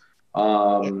once. Which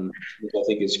I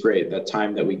think is great. That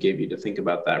time that we gave you to think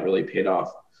about that really paid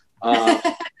off.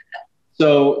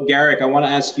 So Garrick, I want to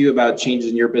ask you about changes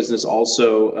in your business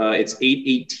also. It's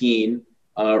 8/18.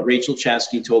 Rachel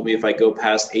Shatzkes told me if I go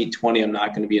past 8/20, I'm not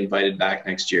going to be invited back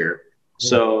next year.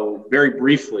 So very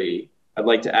briefly, I'd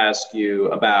like to ask you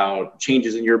about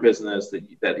changes in your business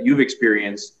that you've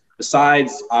experienced,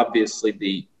 besides obviously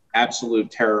the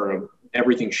absolute terror of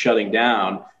everything shutting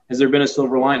down. Has there been a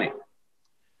silver lining?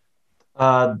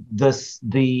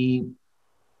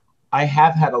 I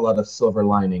have had a lot of silver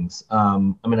linings. I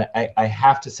mean, I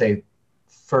have to say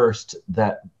first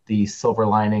that the silver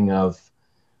lining of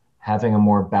having a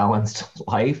more balanced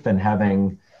life and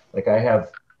having, like, I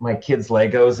have my kids'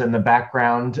 Legos in the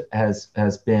background has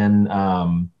been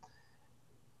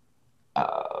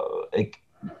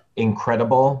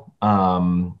incredible.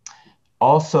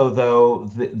 Also, though,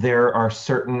 there are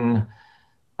certain,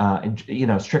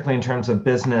 strictly in terms of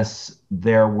business,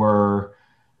 there were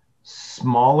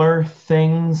smaller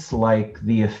things like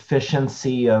the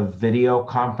efficiency of video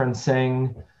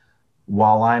conferencing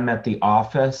while I'm at the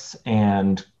office,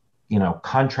 and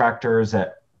contractors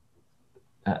at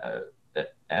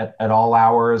all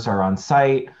hours are on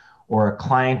site, or a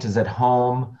client is at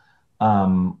home,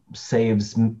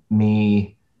 saves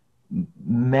me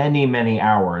many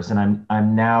hours, and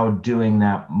I'm now doing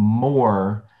that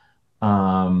more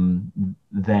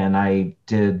than I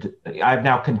did. I've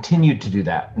now continued to do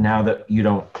that now that you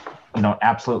don't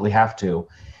absolutely have to,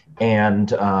 and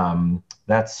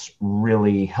that's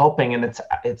really helping. And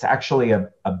it's actually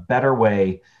a better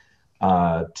way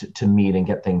to meet and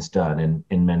get things done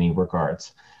in many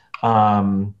regards.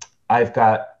 I've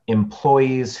got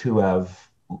employees who have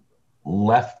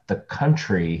left the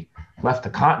country, left the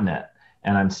continent,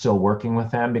 and I'm still working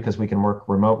with them because we can work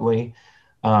remotely.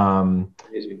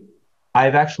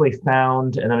 I've actually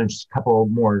found, and then just a couple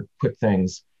more quick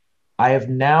things. I have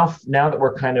now that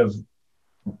we're kind of,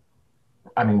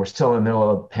 I mean, we're still in the middle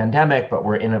of a pandemic, but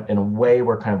we're in a way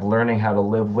we're kind of learning how to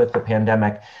live with the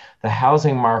pandemic. The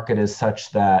housing market is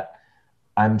such that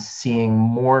I'm seeing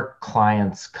more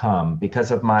clients come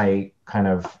because of my kind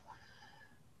of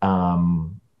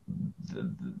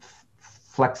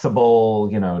flexible,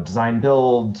 design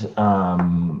build, a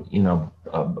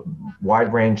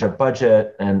wide range of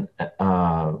budget and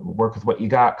work with what you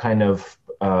got kind of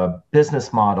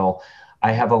business model.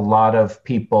 I have a lot of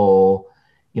people,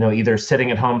 either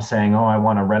sitting at home saying, "Oh, I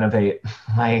want to renovate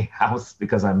my house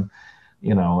because I'm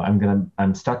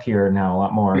stuck here now a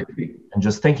lot more," and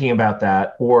just thinking about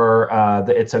that, or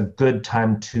it's a good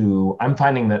time I'm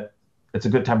finding that it's a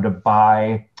good time to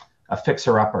buy a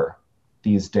fixer-upper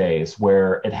these days,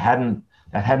 where that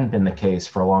hadn't been the case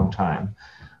for a long time.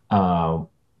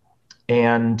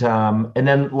 And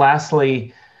then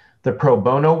lastly, the pro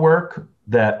bono work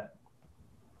that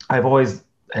I've always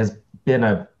has been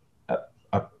the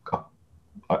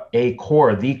core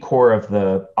of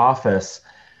the office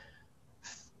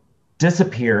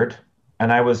disappeared.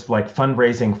 And I was like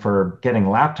fundraising for getting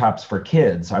laptops for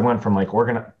kids. I went from like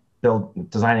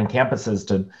designing campuses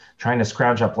to trying to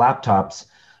scrounge up laptops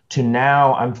to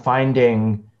now I'm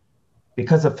finding,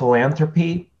 because of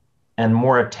philanthropy and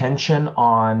more attention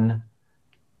on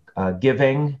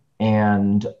giving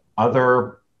and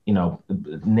other,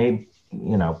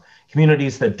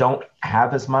 communities that don't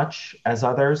have as much as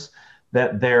others,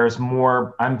 that there's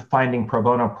more, I'm finding pro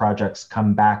bono projects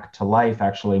come back to life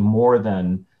actually more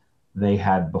than they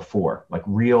had before, like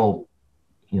real,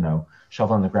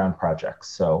 shovel in the ground projects.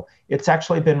 So it's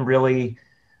actually been really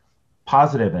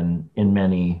positive in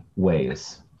many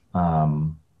ways.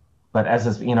 But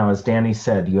as Danny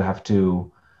said, you have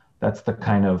to, that's the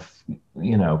kind of,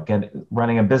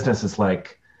 running a business is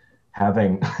like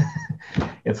having,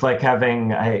 it's like having,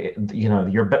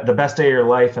 the best day of your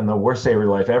life and the worst day of your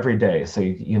life every day. So,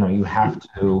 you have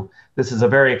to, this is a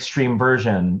very extreme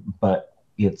version, but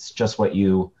it's just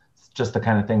just the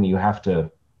kind of thing that you have to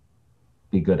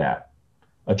be good at,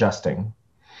 adjusting.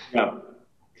 Yeah.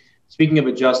 Speaking of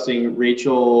adjusting,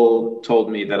 Rachel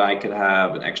told me that I could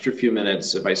have an extra few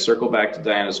minutes if I circle back to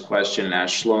Diana's question and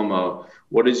ask Shlomo,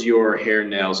 what is your hair,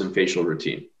 nails, and facial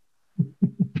routine?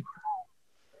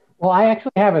 Well, I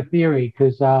actually have a theory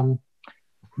because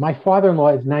my father-in-law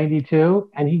is 92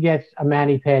 and he gets a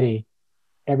mani-pedi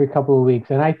every couple of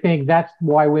weeks. And I think that's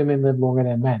why women live longer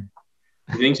than men.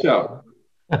 You think so?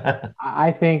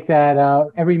 I think that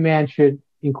every man should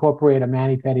incorporate a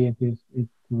mani-pedi into his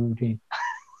routine.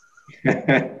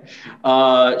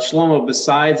 Shlomo,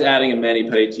 besides adding a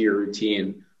mani-pedi to your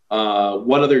routine,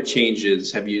 what other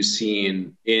changes have you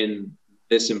seen in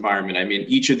this environment? I mean,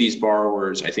 each of these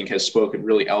borrowers, I think, has spoken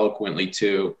really eloquently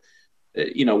to,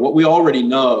 what we already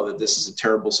know, that this is a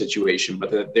terrible situation,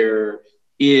 but that there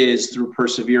is, through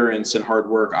perseverance and hard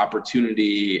work,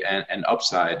 opportunity and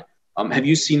upside. Have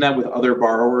you seen that with other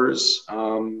borrowers?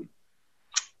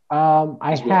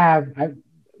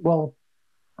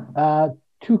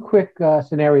 Two quick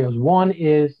scenarios. One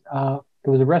is there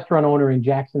was a restaurant owner in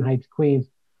Jackson Heights, Queens.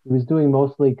 He was doing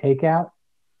mostly takeout,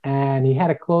 and he had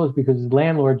to close because his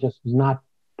landlord just was not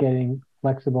getting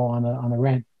flexible on the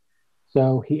rent.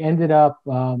 So he ended up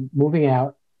moving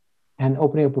out and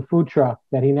opening up a food truck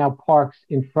that he now parks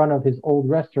in front of his old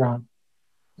restaurant.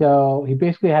 So he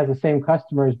basically has the same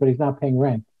customers, but he's not paying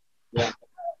rent. Yeah.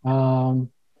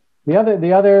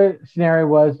 The other scenario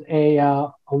was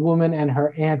a woman and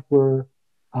her aunt were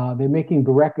they're making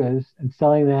burekas and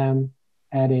selling them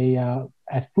at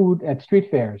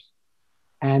street fairs.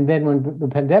 And then when the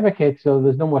pandemic hit, so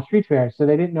there's no more street fairs, so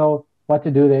they didn't know what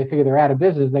to do. They figured they're out of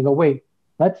business. They go, wait,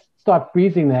 let's start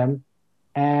freezing them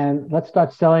and let's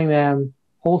start selling them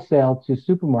wholesale to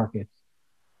supermarkets.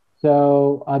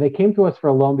 So they came to us for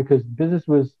a loan because business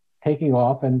was taking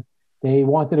off and they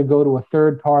wanted to go to a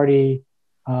third-party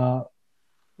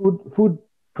food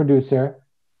producer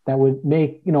that would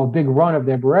make a big run of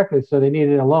their burekas. So they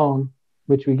needed a loan,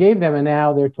 which we gave them, and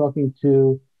now they're talking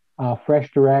to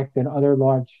Fresh Direct and other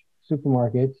large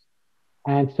supermarkets.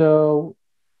 And so,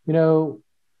 I know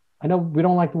we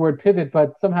don't like the word pivot,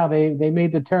 but somehow they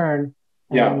made the turn.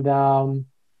 Yeah. And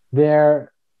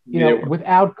they're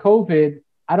without COVID,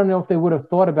 I don't know if they would have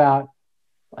thought about,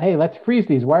 hey, let's freeze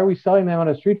these. Why are we selling them on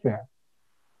a street fair?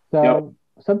 So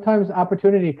sometimes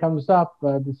opportunity comes up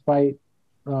despite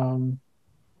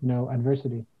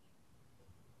adversity.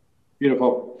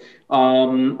 Beautiful.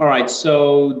 All right,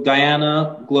 so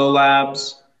Daiana, Glow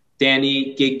Labs,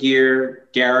 Danny, Gig Gear,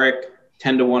 Garrick,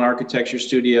 10 to 1 Architecture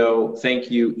Studio, thank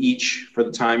you each for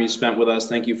the time you spent with us.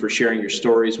 Thank you for sharing your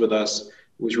stories with us.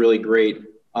 It was really great.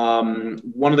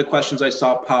 One of the questions I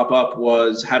saw pop up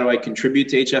was, how do I contribute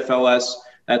to HFLS?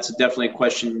 That's definitely a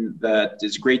question that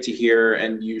is great to hear,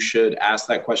 and you should ask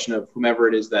that question of whomever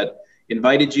it is that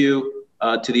invited you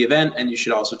to the event, and you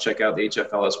should also check out the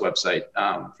HFLS website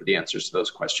for the answers to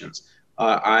those questions.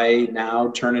 I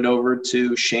now turn it over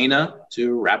to Shayna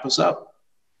to wrap us up.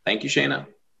 Thank you, Shayna.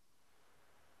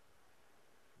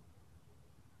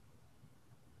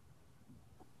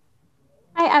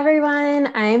 Hi,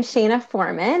 everyone. I'm Shayna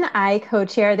Foreman. I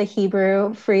co-chair the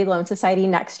Hebrew Free Loan Society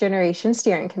Next Generation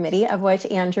Steering Committee, of which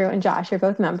Andrew and Josh are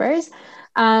both members.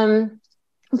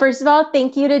 First of all,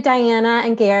 thank you to Daiana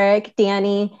and Garrick,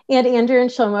 Danny, and Andrew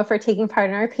and Shlomo for taking part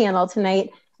in our panel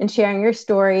tonight and sharing your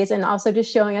stories, and also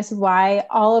just showing us why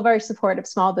all of our support of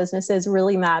small businesses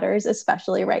really matters,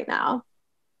 especially right now.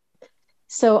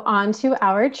 So on to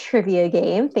our trivia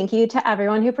game. Thank you to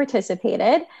everyone who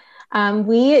participated.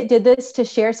 We did this to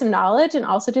share some knowledge and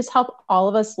also just help all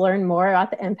of us learn more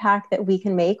about the impact that we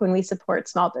can make when we support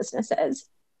small businesses.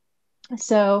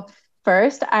 So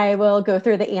first, I will go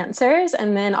through the answers,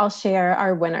 and then I'll share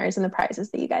our winners and the prizes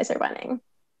that you guys are winning.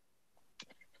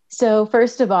 So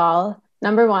first of all,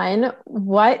 number one,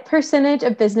 what percentage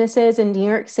of businesses in New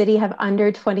York City have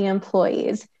under 20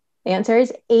 employees? The answer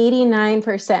is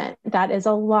 89%. That is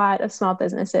a lot of small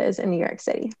businesses in New York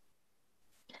City.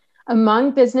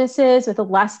 Among businesses with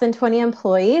less than 20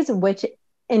 employees, which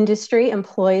industry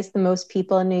employs the most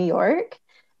people in New York?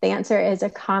 The answer is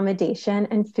accommodation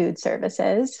and food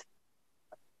services.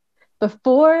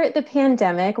 Before the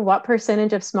pandemic, what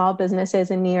percentage of small businesses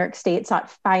in New York State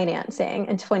sought financing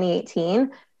in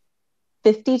 2018?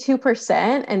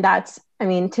 52%. And that's, I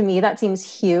mean, to me, that seems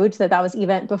huge that was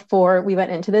even before we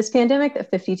went into this pandemic,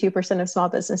 that 52% of small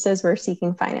businesses were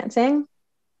seeking financing.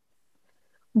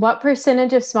 What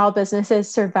percentage of small businesses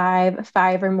survive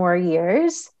 5 or more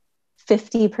years?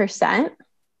 50%.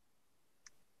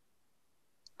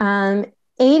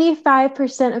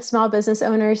 85% of small business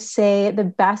owners say the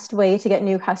best way to get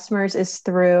new customers is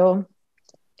through,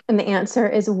 and the answer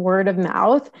is word of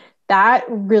mouth. That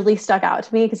really stuck out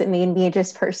to me because it made me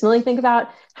just personally think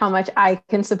about how much I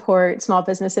can support small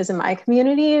businesses in my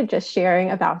community, just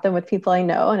sharing about them with people I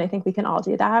know, and I think we can all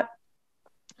do that.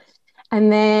 And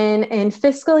then in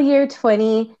fiscal year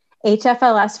 20,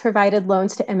 HFLS provided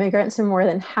loans to immigrants from more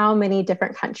than how many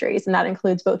different countries? And that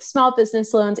includes both small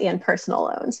business loans and personal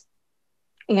loans.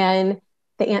 And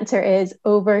the answer is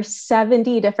over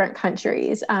 70 different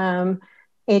countries.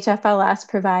 HFLS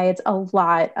provides a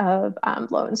lot of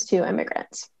loans to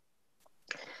immigrants.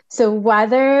 So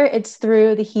whether it's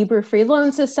through the Hebrew Free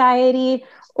Loan Society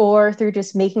or through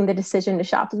just making the decision to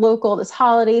shop local this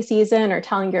holiday season, or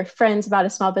telling your friends about a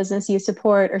small business you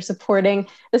support, or supporting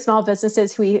the small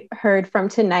businesses we heard from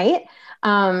tonight,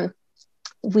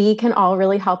 we can all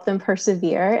really help them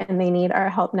persevere, and they need our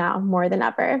help now more than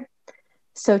ever.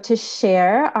 So to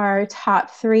share our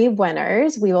top 3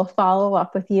 winners, we will follow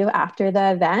up with you after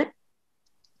the event.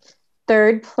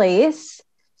 3rd place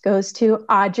goes to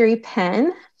Audrey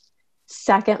Penn.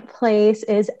 2nd place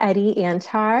is Eddie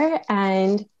Antar,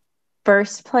 and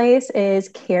 1st place is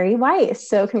Carrie Weiss.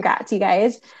 So congrats, you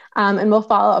guys. And we'll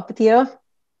follow up with you.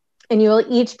 And you will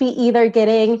each be either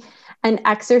getting an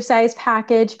exercise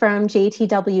package from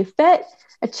JTW Fit,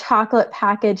 a chocolate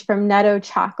package from Netto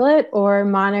Chocolate, or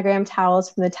monogram towels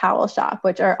from the Towel Shop,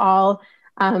 which are all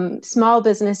small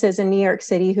businesses in New York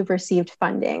City who've received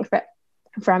funding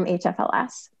from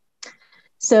HFLS.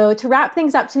 So to wrap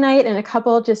things up tonight, and a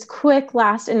couple just quick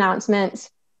last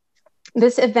announcements.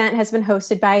 This event has been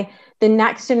hosted by the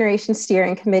Next Generation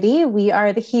Steering Committee. We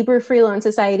are the Hebrew Free Loan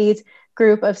Society's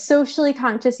group of socially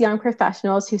conscious young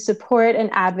professionals who support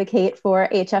and advocate for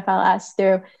HFLS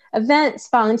through events,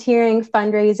 volunteering,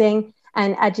 fundraising,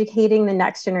 and educating the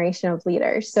next generation of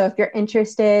leaders. So if you're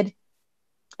interested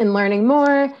in learning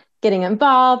more, getting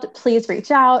involved, please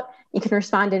reach out. You can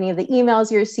respond to any of the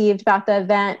emails you received about the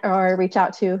event, or reach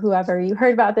out to whoever you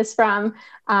heard about this from,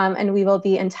 and we will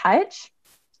be in touch.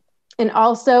 And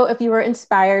also, if you were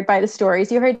inspired by the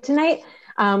stories you heard tonight,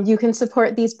 you can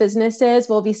support these businesses.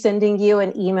 We'll be sending you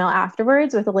an email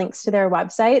afterwards with links to their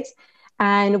websites.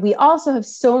 And we also have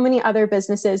so many other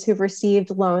businesses who've received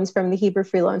loans from the Hebrew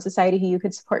Free Loan Society who you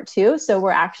could support too. So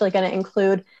we're actually going to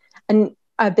include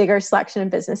a bigger selection of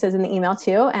businesses in the email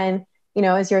too. And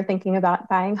as you're thinking about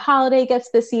buying holiday gifts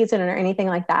this season or anything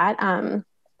like that,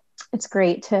 it's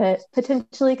great to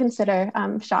potentially consider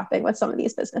shopping with some of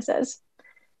these businesses.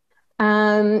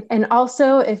 And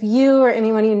also, if you or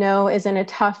anyone you know is in a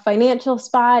tough financial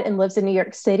spot and lives in New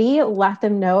York City, let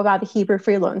them know about the Hebrew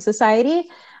Free Loan Society.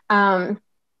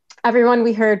 Everyone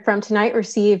we heard from tonight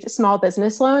received small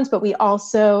business loans, but we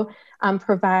also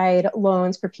provide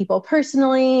loans for people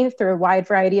personally through a wide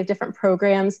variety of different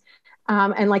programs.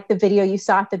 And like the video you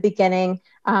saw at the beginning,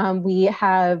 we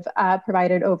have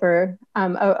provided over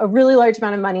a really large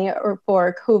amount of money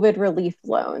for COVID relief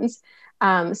loans.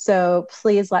 So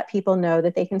please let people know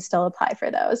that they can still apply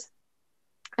for those.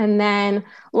 And then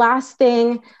last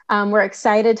thing, we're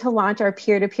excited to launch our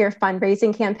peer-to-peer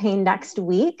fundraising campaign next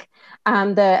week.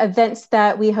 The events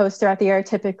that we host throughout the year are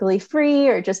typically free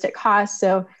or just at cost.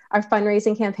 So our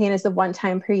fundraising campaign is the one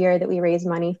time per year that we raise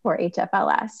money for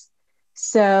HFLS.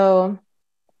 So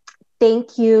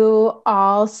thank you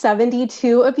all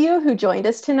 72 of you who joined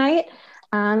us tonight.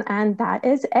 And that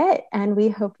is it. And we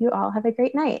hope you all have a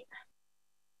great night.